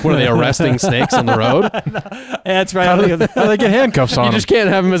animal, like one of the arresting snakes on the road. That's right. how do they get handcuffs on You them? just can't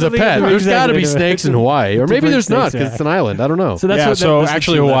have them as a pet. There's got to be Exactly. snakes in Hawaii. Or maybe bring there's not snakes because back. it's an island. I don't know. So that's yeah, what, so that's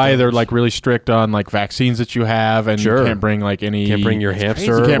actually what you Hawaii, left they're over. like really strict on like vaccines that you have, and Sure. you can't bring like any. Can't bring your hamster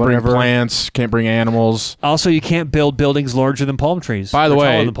You or can't bring whatever. plants. Can't bring animals. Also, you can't build buildings larger than palm trees. By the or taller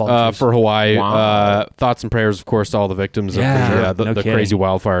way, than palm trees. for Hawaii, Wow. thoughts and prayers, of course, to all the victims Yeah, of the no crazy kidding.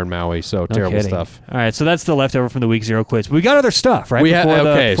 wildfire in Maui. So No terrible kidding. stuff. All right, so that's the leftover from the week 0 quiz. We got other stuff, right? We have before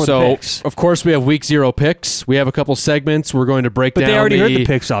the so picks. of course we have week 0 picks. We have a couple segments. We're going to break But down. they already heard the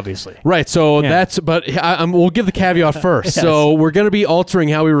picks, obviously. Right, so Yeah. that's, but we'll give the caveat first. Yes. So we're going to be altering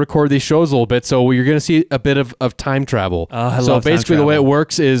how we record these shows a little bit. So you're going to see a bit of time travel. I so love time basically, the way it travel.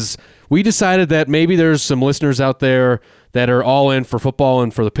 works is we decided that maybe there's some listeners out there that are all in for football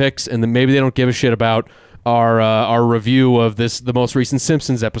and for the picks, and then maybe they don't give a shit about our review of the most recent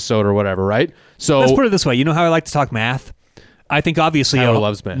Simpsons episode or whatever, right? So Let's put it this way. You know how I like to talk math? I think obviously Howard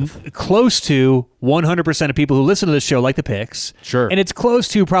loves math. Close to 100% of people who listen to this show like the picks. Sure. And it's close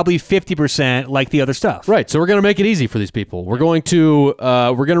to probably 50% like the other stuff. Right, so we're going to make it easy for these people. We're going to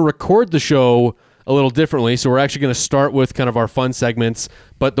record the show a little differently. So we're actually going to start with kind of our fun segments,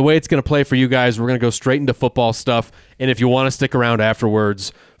 but the way it's going to play for you guys, we're going to go straight into football stuff. And if you want to stick around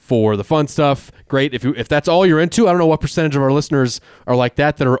afterwards for the fun stuff, great. If that's all you're into, I don't know what percentage of our listeners are like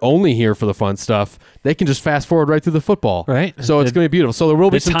that are only here for the fun stuff. They can just fast forward right through the football. Right. So it's going to be beautiful. So there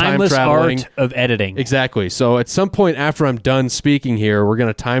will be The some time timeless traveling. art of editing. Exactly. So at some point after I'm done speaking here, we're going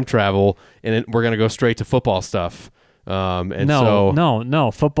to time travel and we're going to go straight to football stuff.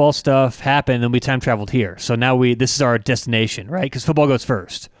 No. Football stuff happened, and we time traveled here. So now this is our destination, right? Because football goes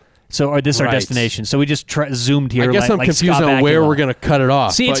first. So this is our Right. destination. So we just zoomed here. I guess I'm like confused Scott on where Bakula. we're going to cut it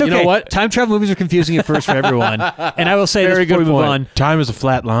off. See, but it's okay. You know what? Time travel movies are confusing at first for everyone. And I will say Very this before good we move point. on. Time is a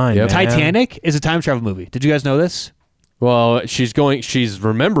flat line. Yep. man. Titanic is a time travel movie. Did you guys know this? Well, she's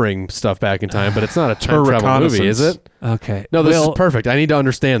remembering stuff back in time, but it's not a time Her travel movie, is reconnaissance. it? Okay. No, this Well, is perfect. I need to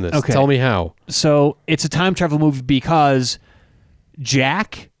understand this. Okay. Tell me how. So it's a time travel movie because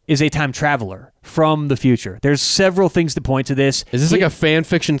Jack is a time traveler from the future. There's several things that point to this. Is this like a fan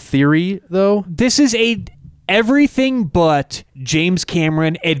fiction theory, though? This is everything but James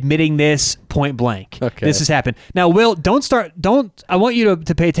Cameron admitting this point blank. Okay. This has happened. Now, Will, I want you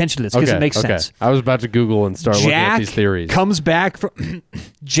to pay attention to this because it makes sense. I was about to Google and start looking at these theories. Jack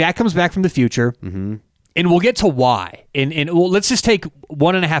comes back from the future. Mm-hmm. And we'll get to why. And well, let's just take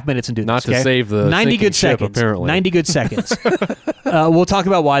 1.5 minutes and do this. Not to save the 90 good ship, seconds. apparently. 90 good seconds. We'll talk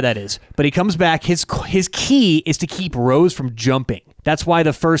about why that is. But he comes back. His key is to keep Rose from jumping. That's why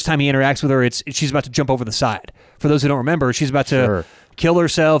the first time he interacts with her, she's about to jump over the side. For those who don't remember, she's about to kill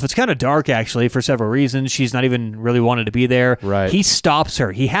herself. It's kind of dark, actually, for several reasons. She's not even really wanted to be there. Right. He stops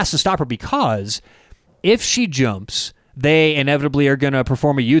her. He has to stop her because if she jumps, they inevitably are going to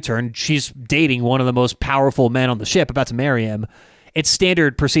perform a U-turn. She's dating one of the most powerful men on the ship, about to marry him. It's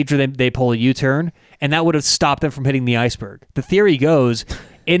standard procedure they pull a U-turn, and that would have stopped them from hitting the iceberg. The theory goes,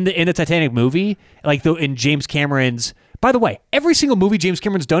 in the Titanic movie, like in James Cameron's... By the way, every single movie James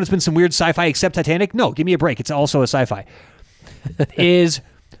Cameron's done has been some weird sci-fi except Titanic. No, give me a break. It's also a sci-fi. He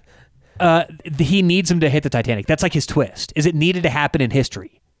needs him to hit the Titanic. That's like his twist. Is it needed to happen in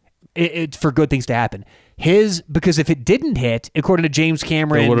history for good things to happen? Because if it didn't hit, according to James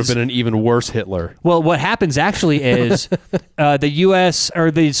Cameron, it would have been an even worse Hitler. Well, what happens actually is the U.S.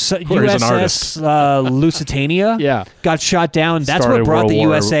 or the USS Lusitania got shot down. That's what brought the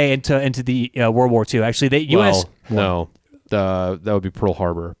USA into the World War II. Actually, the U.S. No, that would be Pearl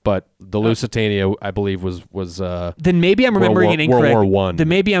Harbor, but the Lusitania, I believe, was. Then maybe I'm remembering an incorrect. World War I. Then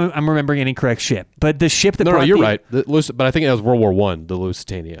maybe I'm remembering an incorrect ship. But the ship that you're right. But I think it was World War I. The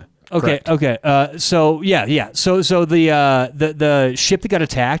Lusitania. Okay. Correct. Okay. So yeah. So the ship that got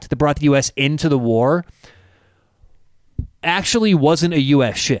attacked that brought the U.S. into the war actually wasn't a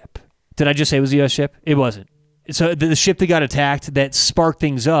U.S. ship. Did I just say it was a U.S. ship? It wasn't. So the ship that got attacked that sparked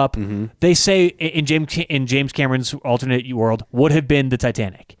things up, they say in James Cameron's alternate world would have been the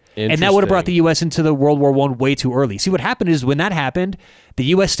Titanic. And that would have brought the U.S. into the World War I way too early. See, what happened is when that happened, the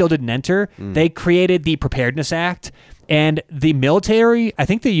U.S. still didn't enter. They created the Preparedness Act. And the military, I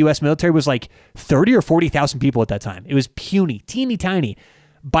think the U.S. military was like 30 or 40,000 people at that time. It was puny, teeny tiny.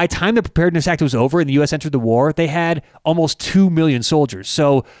 By the time the Preparedness Act was over and the U.S. entered the war, they had almost 2 million soldiers.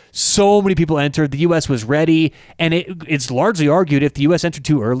 So many people entered. The U.S. was ready. And it's largely argued if the U.S. entered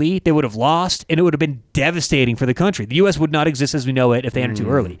too early, they would have lost, and it would have been devastating for the country. The U.S. would not exist as we know it if they entered too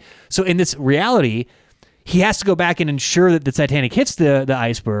early. So in this reality, he has to go back and ensure that the Titanic hits the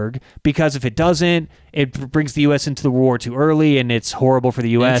iceberg, because if it doesn't, it brings the U.S. into the war too early, and it's horrible for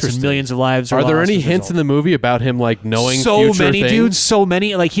the U.S. and millions of lives are there any hints in the movie about him like knowing so future many things? Dude, so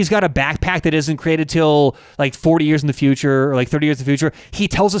many. Like he's got a backpack that isn't created till like 40 years in the future or like 30 years in the future. He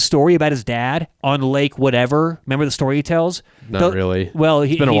tells a story about his dad on Lake whatever. Remember the story he tells? Not really. Well,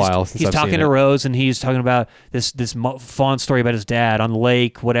 it's been a while since he's I've talking seen to it. Rose, and he's talking about this fond story about his dad on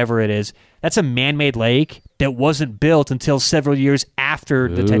Lake whatever it is. That's a man-made lake that wasn't built until several years after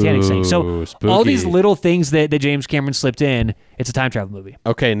the Titanic sank. So spooky. all these little things that James Cameron slipped in, it's a time travel movie.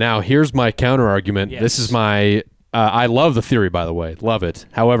 Okay, now here's my counter argument. Yes. This is my I love the theory, by the way. Love it.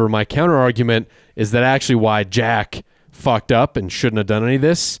 However, my counter argument is that actually why Jack fucked up and shouldn't have done any of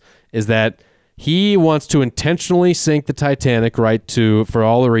this is that he wants to intentionally sink the Titanic, for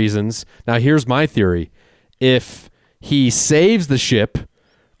all the reasons. Now, here's my theory. If he saves the ship,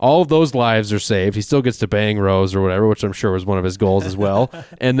 all of those lives are saved. He still gets to bang Rose or whatever, which I'm sure was one of his goals as well.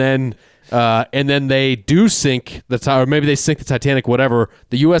 And then they do sink or maybe they sink the Titanic, whatever.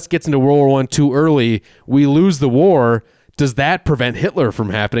 The U.S. gets into World War I too early. We lose the war. Does that prevent Hitler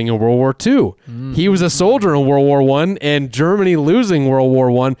from happening in World War II? He was a soldier in World War I, and Germany losing World War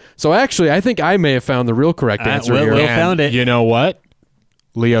I. So actually, I think I may have found the real correct answer here. Will found it. You know what?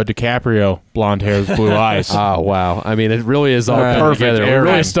 Leo DiCaprio, blonde hairs, blue eyes. Oh, wow. I mean, it really is all Perfect. together. We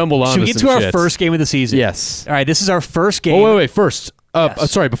really stumbled on Should we get to our first game of the season? Yes. All right, this is our first game. Oh, wait. First,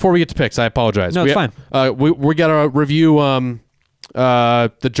 sorry, before we get to picks, I apologize. No, it's fine. We got to review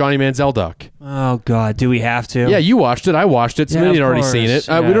the Johnny Manziel doc. Oh, God. Do we have to? Yeah, you watched it. I watched it. Smitty had already seen it.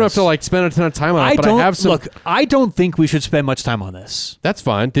 We don't have to spend a ton of time on it, but I have some... Look, I don't think we should spend much time on this. That's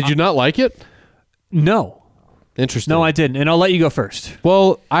fine. Did you not like it? No. Interesting. No, I didn't, and I'll let you go first.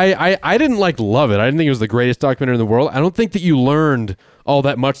 Well, I didn't love it. I didn't think it was the greatest documentary in the world. I don't think that you learned all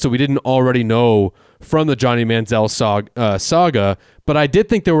that much that we didn't already know from the Johnny Manziel saga, but I did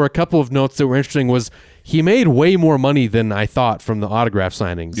think there were a couple of notes that were interesting. Was he made way more money than I thought from the autograph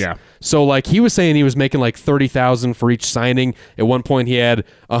signings. Yeah. So he was saying he was making like $30,000 for each signing. At one point he had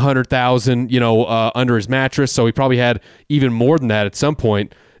 $100,000, under his mattress. So he probably had even more than that at some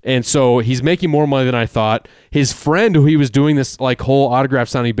point. And so he's making more money than I thought. His friend who he was doing this whole autograph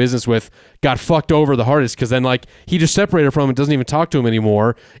signing business with got fucked over the hardest because then he just separated from him and doesn't even talk to him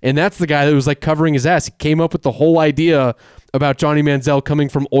anymore. And that's the guy that was covering his ass. He came up with the whole idea about Johnny Manziel coming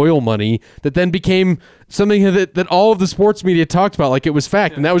from oil money that then became something that all of the sports media talked about like it was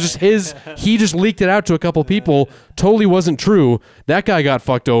fact. And that was just he just leaked it out to a couple people. Totally wasn't true. That guy got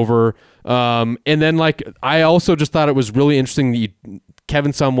fucked over. And then like I also just thought it was really interesting that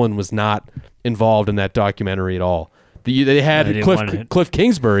Kevin Sumlin was not involved in that documentary at all. They had Cliff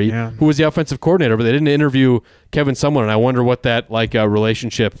Kingsbury, who was the offensive coordinator, but they didn't interview Kevin Sumlin, and I wonder what that like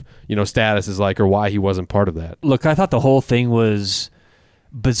relationship, status is like, or why he wasn't part of that. Look, I thought the whole thing was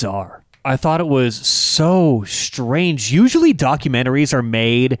bizarre. I thought it was so strange. Usually, documentaries are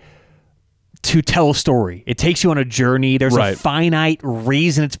made to tell a story. It takes you on a journey. There's a finite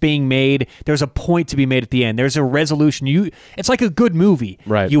reason it's being made. There's a point to be made at the end. There's a resolution. It's like a good movie.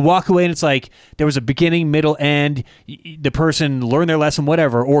 Right. You walk away and it's like there was a beginning, middle, end. The person learned their lesson,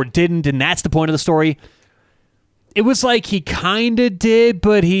 whatever, or didn't, and that's the point of the story. It was like he kind of did,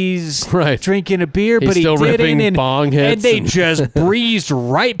 but he's drinking a beer, but he didn't. And bong hits. And they just breezed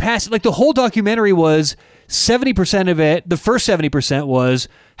right past it. Like the whole documentary was 70% of it, the first 70% was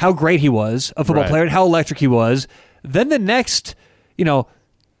how great he was, a football player, and how electric he was. Then the next,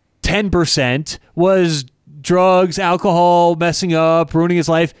 10% was drugs, alcohol, messing up, ruining his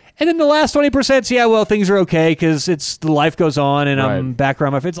life. And then the last 20%, things are okay because the life goes on and I'm back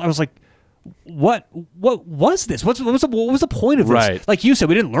around my friends. I was like, what was this? What was the point of this? Right. Like you said,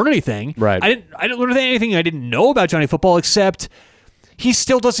 we didn't learn anything. Right. I didn't learn anything I didn't know about Johnny Football except he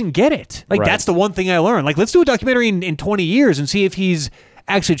still doesn't get it. Like that's the one thing I learned. Like let's do a documentary in 20 years and see if he's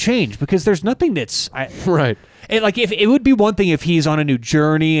actually changed, because there's nothing that's if it would be one thing if he's on a new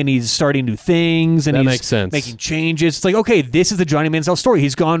journey and he's starting new things and that he's makes sense. Making changes. It's like, okay, this is the Johnny Manziel story.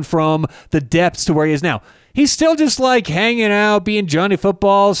 He's gone from the depths to where he is now. He's still just like hanging out, being Johnny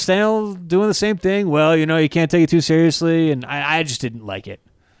Football, still doing the same thing. Well, you can't take it too seriously, and I just didn't like it.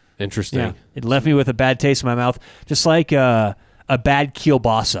 Interesting. Yeah. It left me with a bad taste in my mouth, just like a bad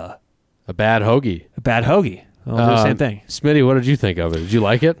kielbasa. A bad hoagie. A bad hoagie. Well, the same thing. Smitty, what did you think of it? Did you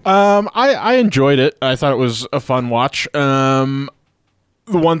like it? I enjoyed it. I thought it was a fun watch. The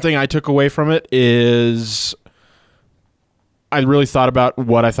one thing I took away from it is I really thought about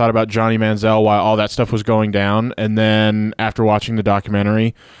what I thought about Johnny Manziel while all that stuff was going down. And then after watching the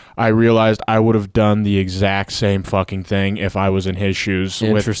documentary, I realized I would have done the exact same fucking thing if I was in his shoes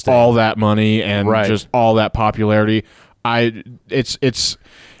with all that money and just all that popularity.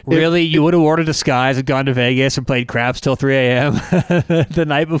 Really? You would have ordered a Skies and gone to Vegas and played craps till 3 a.m. the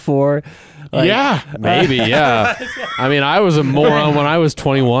night before? Maybe, yeah. I mean, I was a moron when I was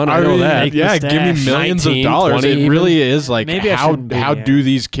 21. I know that. Yeah, give me millions 19, of dollars. It really even. Is like how do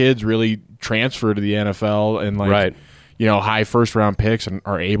these kids really transfer to the NFL and high first round picks and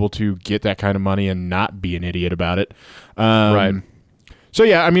are able to get that kind of money and not be an idiot about it? So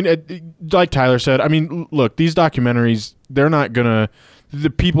yeah, I mean, like Tyler said, I mean, look, these documentaries, they're not gonna. The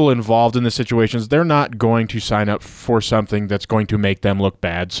people involved in the situations, they're not going to sign up for something that's going to make them look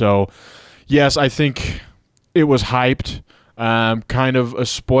bad. So, yes, I think it was hyped. Kind of a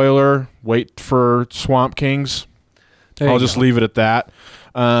spoiler. Wait for Swamp Kings. I'll just leave it at that.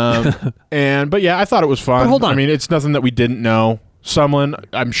 But yeah, I thought it was fun. But hold on. I mean, it's nothing that we didn't know. Sumlin,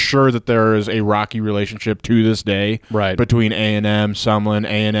 I'm sure that there is a rocky relationship to this day between A&M, Sumlin,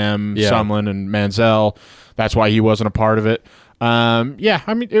 Sumlin, and Manziel. That's why he wasn't a part of it. I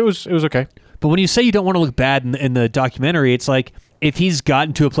mean, it was okay. But when you say you don't want to look bad in the documentary, it's like if he's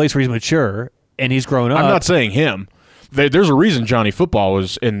gotten to a place where he's mature and he's grown up. I'm not saying him. There's a reason Johnny Football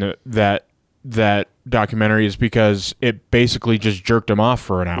was in that documentary is because it basically just jerked him off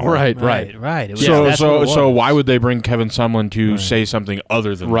for an hour. Right. It was, so why would they bring Kevin Sumlin to say something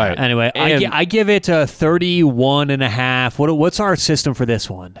other than that? Anyway, I give it a 31.5. What's our system for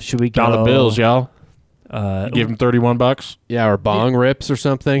this one? Should we go dollar bills, y'all? Give him $31. Yeah, or bong rips or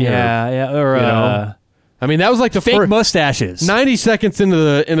something. Or I mean, that was like the fake mustaches. 90 seconds into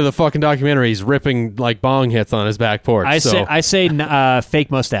the fucking documentary, he's ripping like bong hits on his back porch. I say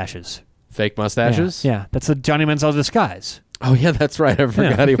fake mustaches. Fake mustaches? Yeah, that's the Johnny Manziel disguise. Oh yeah, that's right. I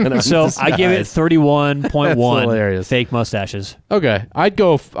forgot he went out. So I give it 31.1. Hilarious. Fake mustaches. Okay, I'd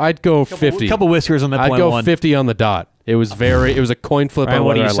go 50. Couple whiskers on that. I'd go 50 on the dot. It was a coin flip on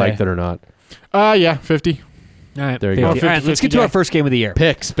whether I liked it or not. 50. All right, there you go. All right, let's get to our first game of the year.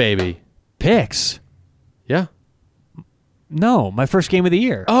 Picks, baby. Picks. Yeah. No, my first game of the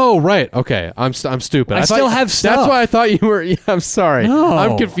year. Oh, right. Okay. I'm stupid. I still have stuff. That's why I thought you were. Yeah, I'm sorry. No.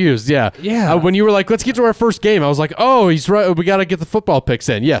 I'm confused. Yeah. Yeah. When you were like, let's get to our first game, I was like, oh, he's right. We got to get the football picks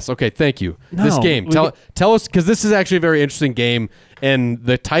in. Yes. Okay. Thank you. No, this game. Tell us, because this is actually a very interesting game, and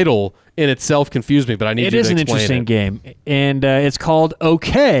the title in itself confused me, but I need you to explain it. It is an interesting game, and it's called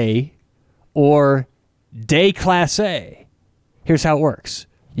OK or Day Class A. Here's how it works.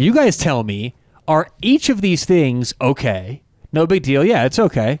 You guys tell me, are each of these things okay? No big deal. Yeah, it's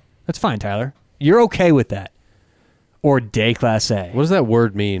okay. That's fine, Tyler. You're okay with that. Or déclassé. What does that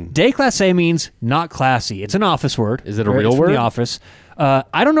word mean? Déclassé means not classy. It's an office word. Is it a real word? From the office.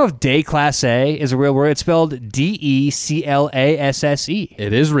 I don't know if déclassé is a real word. It's spelled D-E-C-L-A-S-S-E.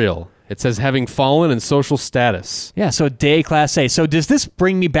 It is real. It says having fallen in social status. Yeah, so déclassé. So does this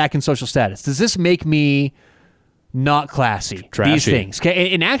bring me back in social status? Does this make me not classy? Trashy. These things.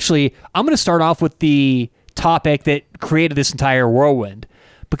 Okay, and actually, I'm going to start off with the topic that created this entire whirlwind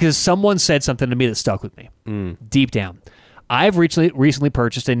because someone said something to me that stuck with me deep down. I've recently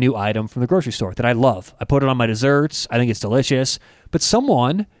purchased a new item from the grocery store that I love. I put it on my desserts. I think it's delicious. But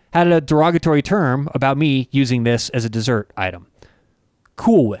someone had a derogatory term about me using this as a dessert item.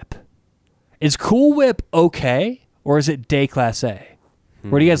 Cool Whip. Is Cool Whip okay, or is it déclassé?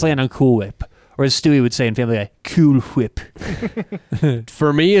 Where do you guys land on Cool Whip? Or as Stewie would say in Family Guy, Cool Whip.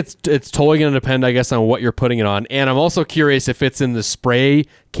 For me, it's totally going to depend, I guess, on what you're putting it on. And I'm also curious if it's in the spray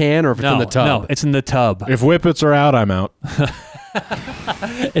can or if it's in the tub. No, it's in the tub. If Whippets are out, I'm out.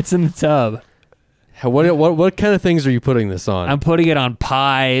 It's in the tub. What kind of things are you putting this on? I'm putting it on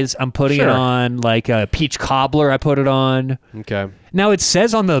pies. I'm putting it on like a peach cobbler. I put it on. Okay. Now it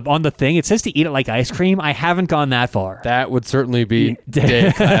says on the thing, it says to eat it like ice cream. I haven't gone that far. That would certainly be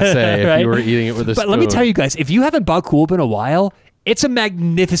déclassé Right? if you were eating it with a spoon. But let me tell you guys, if you haven't bought Cool Whip in a while, it's a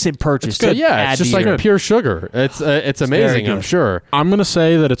magnificent purchase. It's good. Yeah, it's just like pure sugar. It's amazing, I'm sure. I'm going to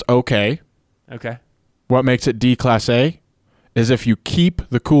say that it's okay. Okay. What makes it déclassé is if you keep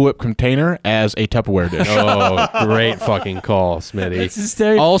the Cool Whip container as a Tupperware dish. Oh, great fucking call, Smitty. That's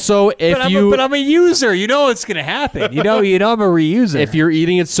hysterical. Also, if but I'm a user. You know what's gonna happen. You know I'm a reuser. If you're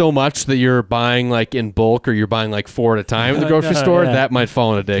eating it so much that you're buying like in bulk or you're buying like 4 at a time at the grocery store, that might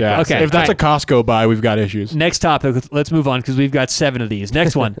fall into déclassé. Yeah. Okay. If that's a Costco buy, we've got issues. Next topic. Let's move on because we've got 7 of these.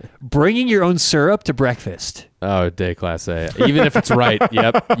 Next one. Bringing your own syrup to breakfast. Oh, déclassé. Even if it's right.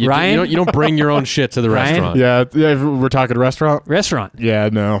 Yep. Ryan? You don't bring your own shit to the Ryan? restaurant. Yeah, if we're talking restaurant. Yeah,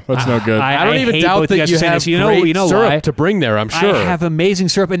 no, that's no good. I don't even doubt that you have great syrup to bring there, I'm sure. I have amazing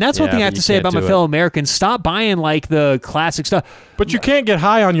syrup. And that's one thing I have to say about my fellow Americans. Stop buying like the classic stuff. But you can't get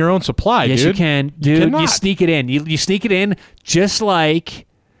high on your own supply, yes, dude. Yes, you can. Dude, you sneak it in. You sneak it in just like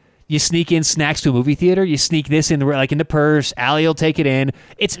you sneak in snacks to a movie theater. You sneak this in like in the purse. Allie will take it in.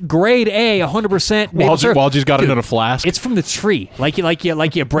 It's grade A, 100%. Walgie's got it in a flask. It's from the tree. Like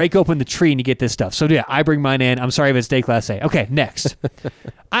you break open the tree and you get this stuff. So yeah, I bring mine in. I'm sorry if it's déclassé. Okay, next.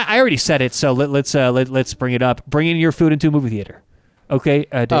 I already said it, so let's bring it up. Bringing your food into a movie theater. Okay.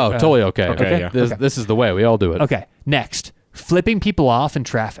 Totally okay. Okay. Yeah. This is the way we all do it. Okay. Next, flipping people off in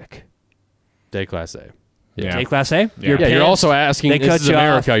traffic. Déclassé. Yeah. Déclassé? Yeah. You're also asking. This is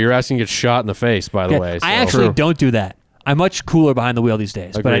America. You're asking to get shot in the face. By the way, so. I actually don't do that. I'm much cooler behind the wheel these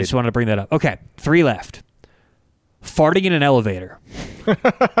days. Agreed. But I just wanted to bring that up. Okay, 3 left. Farting in an elevator. Well,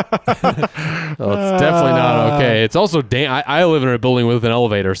 it's definitely not okay. It's also I live in a building with an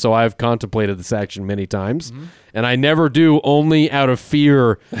elevator, so I've contemplated this action many times, and I never do, only out of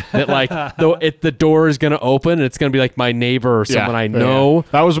fear that like the door is going to open and it's going to be like my neighbor or someone I know.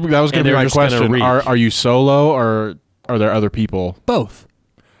 Yeah. That was going to be my question. Are you solo or are there other people? Both.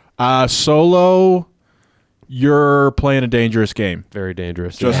 Solo, you're playing a dangerous game. Very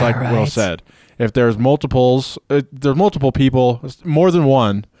dangerous. Just like Will said. If there's multiple people, more than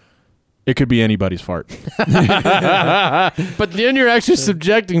one, it could be anybody's fart. But then you're actually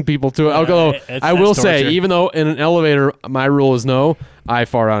subjecting people to it. Although I will say, even though in an elevator, my rule is no, I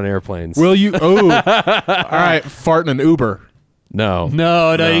fart on airplanes. Will you? Oh, all right, fart in an Uber. No,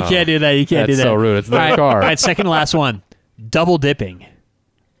 you can't do that. You can't do that. That's so rude. It's their car. All right, second to last one. Double dipping.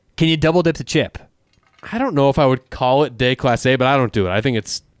 Can you double dip the chip? I don't know if I would call it déclassé, but I don't do it. I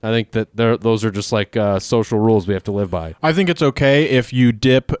think that those are just like social rules we have to live by. I think it's okay if you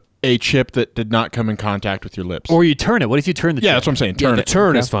dip a chip that did not come in contact with your lips. Or you turn it. What if you turn the chip? Yeah, that's what I'm saying. Turn it. The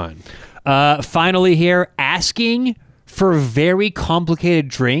turn is fine. Finally here, asking for very complicated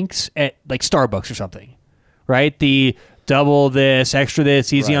drinks at like Starbucks or something, right? The double this, extra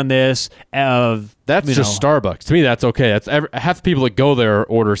this, easy on this. That's just Starbucks. To me, that's okay. That's half the people that go there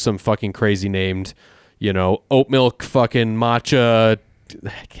order some fucking crazy named, oat milk fucking matcha,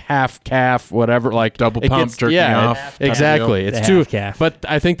 half calf, whatever, like double pump jerking off. Exactly. It's too. Calf. But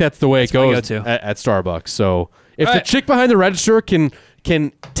I think that's the way it goes at Starbucks. So if the chick behind the register can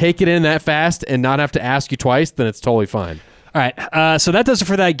take it in that fast and not have to ask you twice, then it's totally fine. All right, so that does it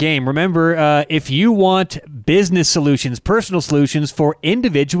for that game. Remember, if you want business solutions, personal solutions for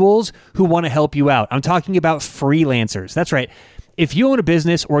individuals who want to help you out, I'm talking about freelancers. That's right. if you own a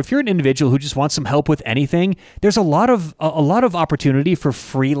business or if you're an individual who just wants some help with anything, there's a lot of opportunity for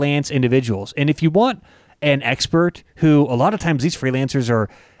freelance individuals. And if you want an expert who, a lot of times these freelancers are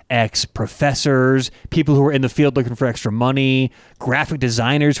ex-professors, people who are in the field looking for extra money, graphic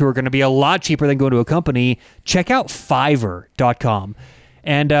designers who are going to be a lot cheaper than going to a company, check out Fiverr.com.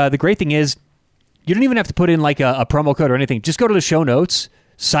 And the great thing is, you don't even have to put in like a promo code or anything. Just go to the show notes,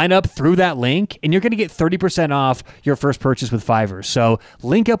 sign up through that link, and you're going to get 30% off your first purchase with Fiverr. So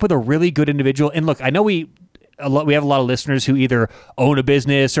link up with a really good individual. And look, I know we have a lot of listeners who either own a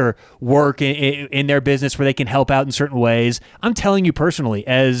business or work in their business where they can help out in certain ways. I'm telling you personally,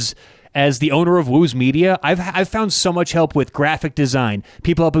 as the owner of Woo's Media, I've found so much help with graphic design,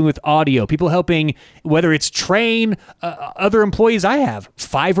 people helping with audio, people helping, whether it's train other employees I have.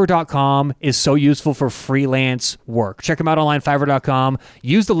 Fiverr.com is so useful for freelance work. Check them out online, Fiverr.com.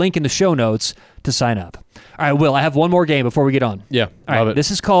 Use the link in the show notes to sign up. All right, Will, I have one more game before we get on. Yeah, all right, this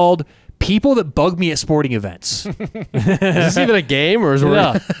is called People That Bug Me at Sporting Events. Is this even a game, or is it?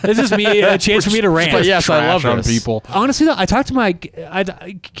 This is a chance for me to rant. But yes, I love this. People. Honestly, though, I talked to my.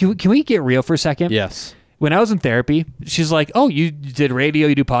 Can we get real for a second? Yes. When I was in therapy, she's like, "Oh, you did radio,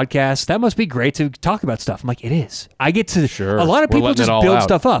 you do podcasts. That must be great to talk about stuff." I'm like, "It is. I get to." Sure. A lot of people just build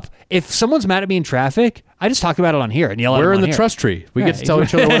stuff up. If someone's mad at me in traffic, I just talk about it on here and yell at them. We're in the here. trust tree. We get to tell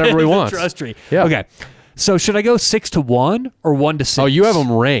each other whatever we want. Trust tree. Yeah. Okay. So should I go 6-1 or 1-6? Oh, you have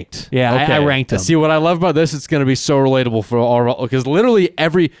them ranked. Yeah, okay. I ranked them. See, what I love about this, it's going to be so relatable for all, because literally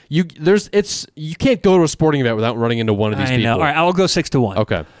you can't go to a sporting event without running into one of these people. All right, I'll go 6-1.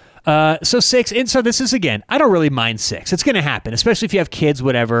 Okay. So 6, and so this is, again, I don't really mind 6. It's going to happen, especially if you have kids,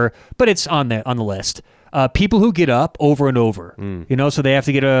 whatever. But it's on the list. People who get up over and over, so they have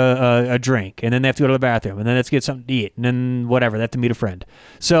to get a drink, and then they have to go to the bathroom, and then they have to get something to eat, and then whatever, they have to meet a friend.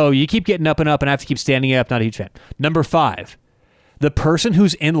 So you keep getting up, and I have to keep standing up, not a huge fan. Number 5, the person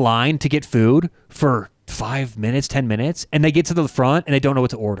who's in line to get food for 5 minutes, 10 minutes, and they get to the front, and they don't know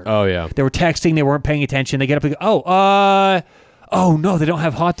what to order. Oh, yeah. They were texting, they weren't paying attention, they get up and go, oh, no, they don't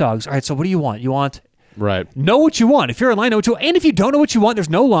have hot dogs. All right, so what do you want? You want... Right. Know what you want. If you're in line, know what you want. And if you don't know what you want, there's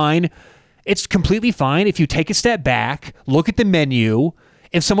no line. It's completely fine if you take a step back, look at the menu.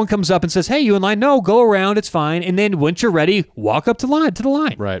 If someone comes up and says, "Hey, you in line?" No, go around. It's fine. And then once you're ready, walk up to the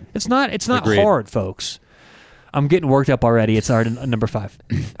line. Right. It's not hard, folks. I'm getting worked up already. It's already number 5.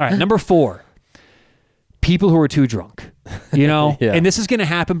 All right, number 4. People who are too drunk. Yeah. And this is going to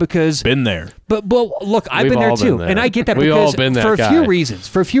happen because been there. But look, I've been there too, and I get that because for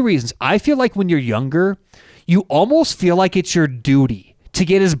a few reasons. I feel like when you're younger, you almost feel like it's your duty to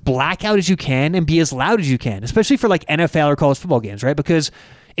get as blackout as you can and be as loud as you can, especially for like NFL or college football games, right? Because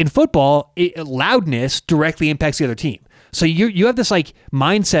in football, loudness directly impacts the other team. So you have this like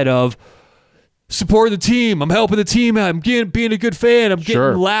mindset of supporting the team. I'm helping the team. I'm being a good fan. I'm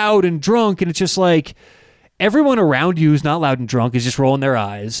getting loud and drunk, and it's just like everyone around you who's not loud and drunk is just rolling their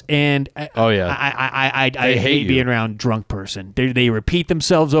eyes. And I hate being around drunk person. They repeat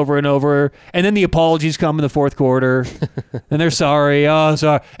themselves over and over, and then the apologies come in the fourth quarter, and they're sorry. Oh,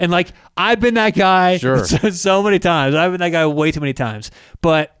 sorry. And like I've been that guy so many times. I've been that guy way too many times.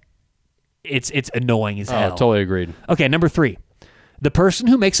 But it's annoying as hell. Totally agreed. Okay, number 3. The person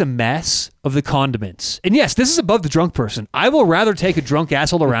who makes a mess of the condiments. And yes, this is above the drunk person. I will rather take a drunk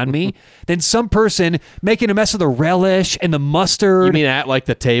asshole around me than some person making a mess of the relish and the mustard. You mean at like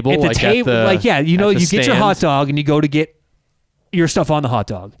the table? At the table. You get your hot dog and you go to get your stuff on the hot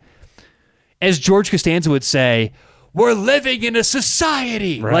dog. As George Costanza would say, we're living in a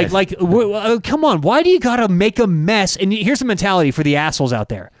society. Right. Come on. Why do you got to make a mess? And here's the mentality for the assholes out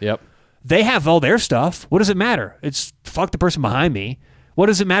there. Yep. They have all their stuff. What does it matter? It's fuck the person behind me. What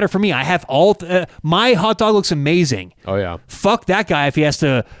does it matter for me? I have all... my hot dog looks amazing. Oh, yeah. Fuck that guy if he has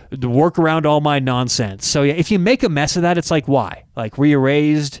to work around all my nonsense. So, yeah, if you make a mess of that, it's like, why? Like, were you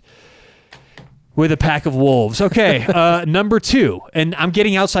raised with a pack of wolves? Okay, number 2. And I'm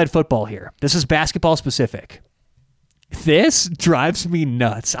getting outside football here. This is basketball specific. This drives me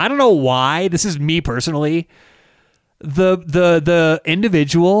nuts. I don't know why. This is me personally. The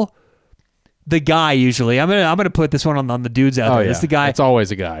individual... The guy usually, I'm gonna put this one on the dudes out there. Yeah. It's the guy. It's always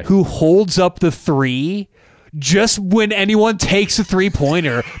a guy who holds up the 3 just when anyone takes a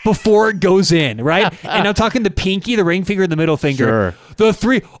 3-pointer before it goes in, right? And I'm talking the pinky, the ring finger, and the middle finger. Sure. The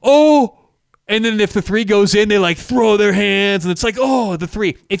 3. Oh, and then if the 3 goes in, they like throw their hands, and it's like, oh, the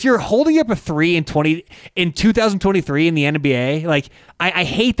 3. If you're holding up a 3 in 2023 in the NBA, like I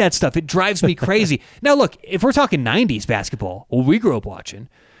hate that stuff. It drives me crazy. Now look, if we're talking 90s basketball, what we grew up watching.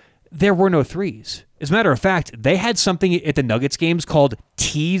 there were no threes. As a matter of fact, they had something at the Nuggets games called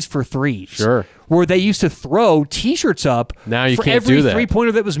tees for threes. Sure. Where they used to throw T-shirts up now you for can't every do that.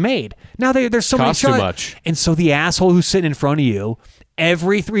 three-pointer that was made. Now there's so Costs many too shots. much. And so the asshole who's sitting in front of you,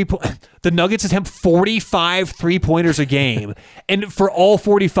 every the Nuggets attempt 45 three-pointers a game. And for all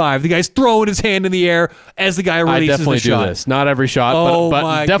 45, the guy's throwing his hand in the air as the guy releases the shot. I definitely do this. Not every shot,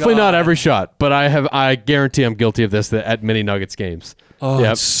 but definitely not every shot. But I guarantee I'm guilty of this at many Nuggets games. Oh,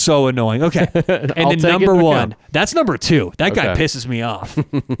 it's so annoying. Okay. And then number one. That's number two. That guy pisses me off.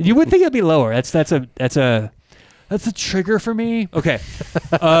 You would think it'd be lower. That's a trigger for me. Okay.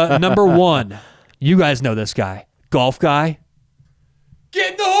 Number one. You guys know this guy. Golf guy.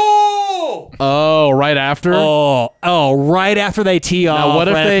 Get in the hole! Oh, right after? Oh, right after they tee off. Now, what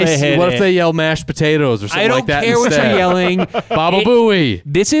if they yell mashed potatoes or something like that? I don't care instead? what you're yelling. Baba Booey.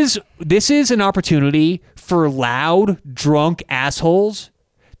 This is an opportunity for loud, drunk assholes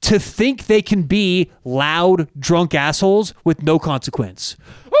to think they can be loud, drunk assholes with no consequence.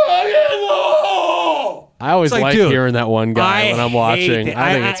 I always like hearing that one guy when I'm watching.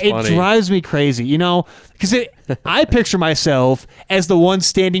 I think it's funny. It drives me crazy, because I picture myself as the one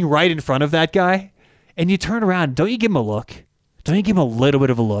standing right in front of that guy, and you turn around. Don't you give him a look? Don't you give him a little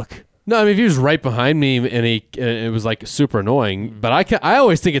bit of a look? No, I mean, if he was right behind me and it was like super annoying, but I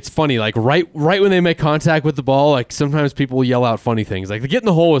always think it's funny, like right when they make contact with the ball, like sometimes people will yell out funny things. Like the get in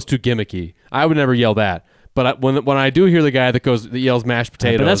the hole is too gimmicky. I would never yell that. But when I do hear the guy that yells mashed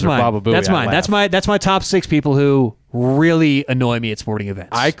potatoes or Baba Booey, that's mine. That's my top 6 people who really annoy me at sporting events.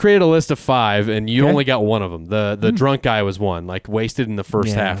 I created a list of 5, and you only got one of them. The drunk guy was one, like wasted in the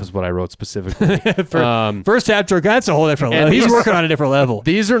first half is what I wrote specifically. First half drunk. That's a whole different level. He's working on a different level.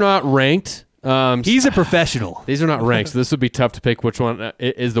 These are not ranked. He's a professional. These are not ranked, so this would be tough to pick which one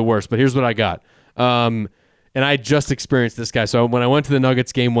is the worst. But here's what I got. And I just experienced this guy. So when I went to the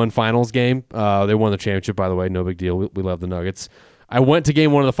Nuggets Game 1 finals game, they won the championship, by the way. No big deal. We love the Nuggets. I went to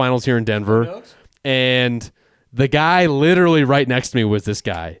Game 1 of the finals here in Denver, and the guy literally right next to me was this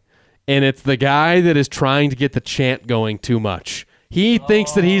guy. And it's the guy that is trying to get the chant going too much. He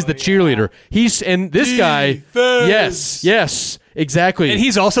thinks that he's the cheerleader. Guy, yes, exactly. And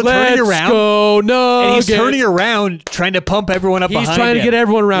he's also turning around. Go, no, and he's turning around, trying to pump everyone up behind him. He's trying to get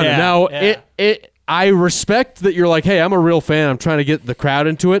everyone around him. Now, I respect that you're like, hey, I'm a real fan. I'm trying to get the crowd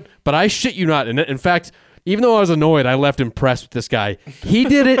into it. But I shit you not. And in fact, even though I was annoyed, I left impressed with this guy. He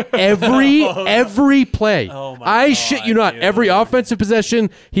did it every play. Oh my God, shit you not. Dude. Every offensive possession,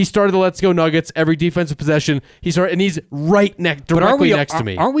 he started the Let's Go Nuggets. Every defensive possession, he started, and he's directly next to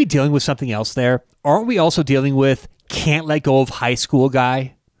me. Aren't we dealing with something else there? Aren't we also dealing with can't let go of high school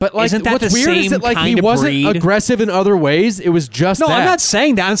guy? But like, isn't that what's the weird same is that like kind he of wasn't breed? aggressive in other ways. It was just no. that. I'm not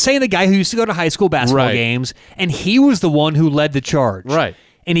saying that. I'm saying the guy who used to go to high school basketball games, and he was the one who led the charge. Right.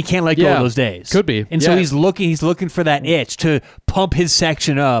 And he can't let go of those days. Could be. And so he's looking for that itch to pump his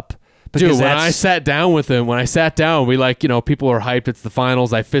section up. Dude, when I sat down with him, we people are hyped. It's the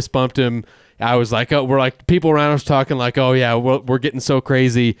finals. I fist bumped him. I was like, we're like, people around us talking like, oh yeah, we're getting so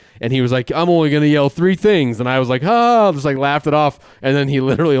crazy. And he was like, I'm only going to yell 3 things. And I was like, just like laughed it off. And then he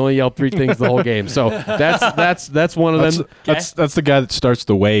literally only yelled 3 things the whole game. So that's one of them. That's the guy that starts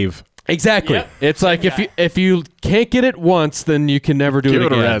the wave. Exactly. Yep. It's like if you can't get it once, then you can never do it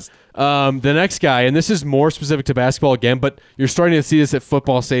again. The next guy, and this is more specific to basketball again, but you're starting to see this at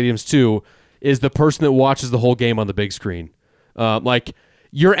football stadiums too, is the person that watches the whole game on the big screen.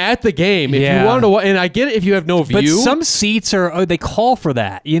 You're at the game. If you wanted to, and I get it if you have no view. But some seats they call for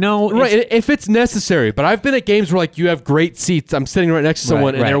that, Right, if it's necessary. But I've been at games where like you have great seats. I'm sitting right next to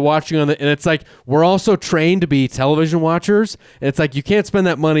someone and they're watching and it's like we're also trained to be television watchers. And it's like you can't spend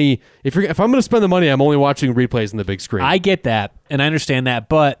that money if I'm going to spend the money, I'm only watching replays on the big screen. I get that and I understand that,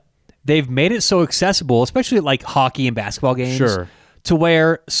 but they've made it so accessible, especially at like hockey and basketball games, to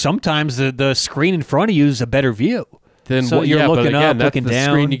where sometimes the screen in front of you is a better view. Then you're looking up, looking that's down.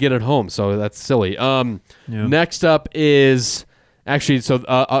 The screen you get at home, so that's silly. Next up is actually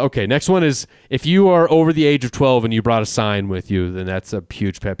okay. Next one is if you are over the age of 12 and you brought a sign with you, then that's a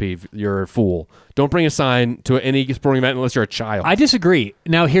huge pet peeve. You're a fool. Don't bring a sign to any sporting event unless you're a child. I disagree.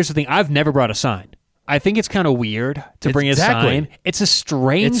 Now here's the thing: I've never brought a sign. I think it's kind of weird to bring a sign. It's a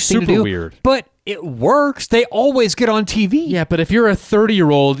strange thing to do. Super weird, but it works. They always get on TV. Yeah, but if you're a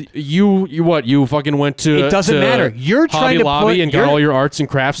 30-year-old, you fucking went to it doesn't matter. You're trying to Lobby and got all your arts and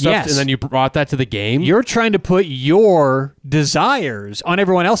crafts stuff, and then you brought that to the game. You're trying to put your desires on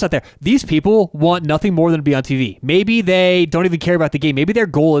everyone else out there. These people want nothing more than to be on TV. Maybe they don't even care about the game. Maybe their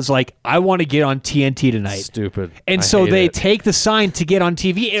goal is like, I want to get on TNT tonight. Stupid. And so they take the sign to get on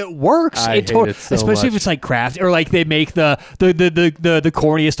TV. It works. I hate it so especially much. if it's like Kraft, or like they make the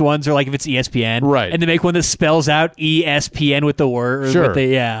corniest ones, or like if it's ESPN, right? And they make one that spells out ESPN with the word. Sure.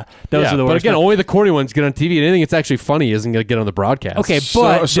 Those are the worst. But again, only the corny ones get on TV, and anything that's actually funny isn't going to get on the broadcast. Okay,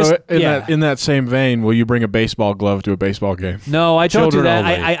 but in that same vein, will you bring a baseball glove to a baseball game? No, I don't do that.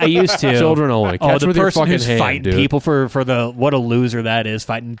 I used to. Children only. Catch the with your person fucking who's hand, fighting dude. people for the what a loser that is,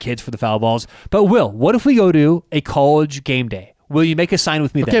 fighting kids for the foul balls. But Will, what if we go to a college game day? Will you make a sign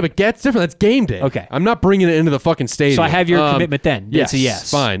with me then? Okay, but that's different. That's game day. Okay. I'm not bringing it into the fucking stadium. So I have your commitment then. Yes. It's a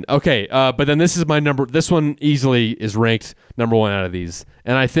yes. Fine. Okay. But then this is my number. This one easily is ranked number 1 out of these,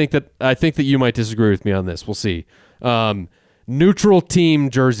 and I think that you might disagree with me on this. We'll see. Neutral team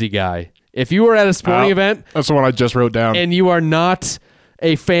jersey guy. If you were at a sporting event, that's the one I just wrote down, and you are not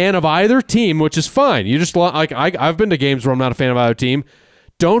a fan of either team, which is fine. You just like I've been to games where I'm not a fan of either team.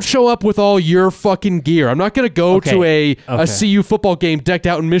 Don't show up with all your fucking gear. I'm not going to go to a CU football game decked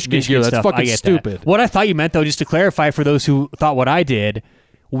out in Michigan gear. That's stuff. fucking stupid. That. What I thought you meant, though, just to clarify for those who thought what I did,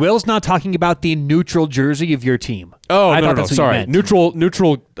 Will's not talking about the neutral jersey of your team. Oh, I no, sorry. Neutral,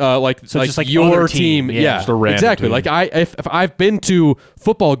 like just like your team. Yeah, just a random exactly. team. Like if I've been to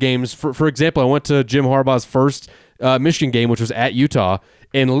football games, for example, I went to Jim Harbaugh's first Michigan game, which was at Utah,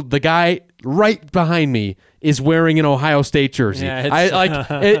 and the guy right behind me is wearing an Ohio State jersey. Yeah,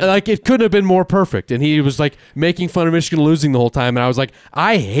 it couldn't have been more perfect. And he was like making fun of Michigan losing the whole time. And I was like,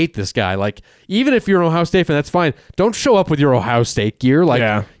 I hate this guy. Like, even if you're an Ohio State fan, that's fine. Don't show up with your Ohio State gear. Like,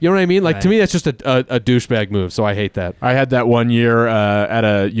 you know what I mean? Like, to me, that's just a douchebag move. So I hate that. I had that one year at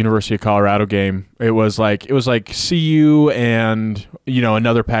a University of Colorado game. It was like CU and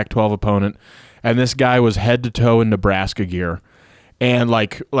another Pac-12 opponent, and this guy was head to toe in Nebraska gear. And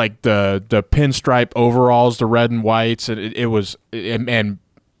like the pinstripe overalls, the red and whites, and and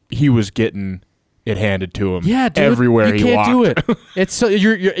he was getting it handed to him. Yeah, dude, everywhere you he can't walked. do it. It's so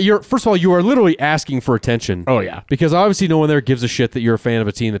you're first of all, you are literally asking for attention. Oh yeah, because obviously no one there gives a shit that you're a fan of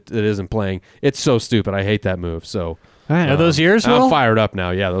a team that isn't playing. It's so stupid. I hate that move. So all right, are those yours, Will? I'm fired up now.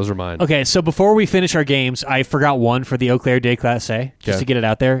 Yeah, those are mine. Okay, so before we finish our games, I forgot one for the Eau Claire Day Class A, just to get it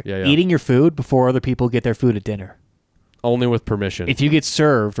out there. Yeah. Eating your food before other people get their food at dinner. Only with permission. If you get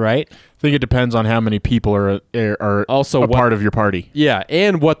served, right? I think it depends on how many people are also part of your party. Yeah,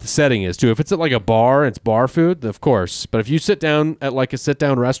 and what the setting is, too. If it's at like a bar, it's bar food, of course. But if you sit down at like a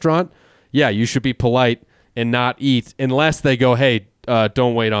sit-down restaurant, yeah, you should be polite and not eat unless they go, hey,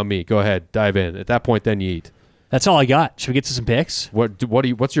 don't wait on me. Go ahead, dive in. At that point, then you eat. That's all I got. Should we get to some picks?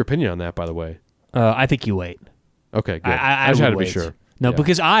 What's your opinion on that, by the way? I think you wait. Okay, good. I just had to wait. be sure. No,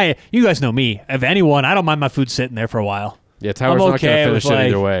 because you guys know me. If anyone, I don't mind my food sitting there for a while. Yeah, Tyler's not going to finish it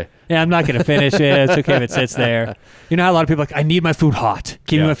either way. Yeah, I'm not going to finish it. It's okay if it sits there. You know how a lot of people are like, I need my food hot.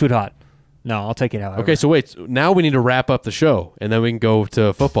 Keep me my food hot. No, I'll take it however. Okay, so wait. Now we need to wrap up the show, and then we can go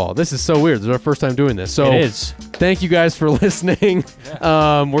to football. This is so weird. This is our first time doing this. So it is. Thank you guys for listening.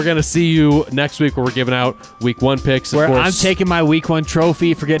 Yeah. We're going to see you next week where we're giving out Week 1 picks. Where I'm taking my Week 1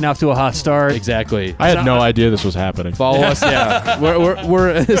 trophy for getting off to a hot start. Exactly. I had no idea this was happening. Follow us. Yeah.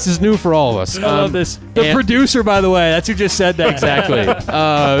 we're this is new for all of us. I love this. The producer, by the way, that's who just said that. Exactly.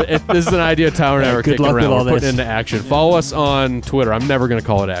 If this is an idea Tyler and I were kicking around, we're putting it into action. Follow us on Twitter. I'm never going to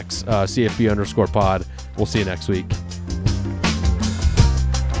call it X. CFB_pod. We'll see you next week.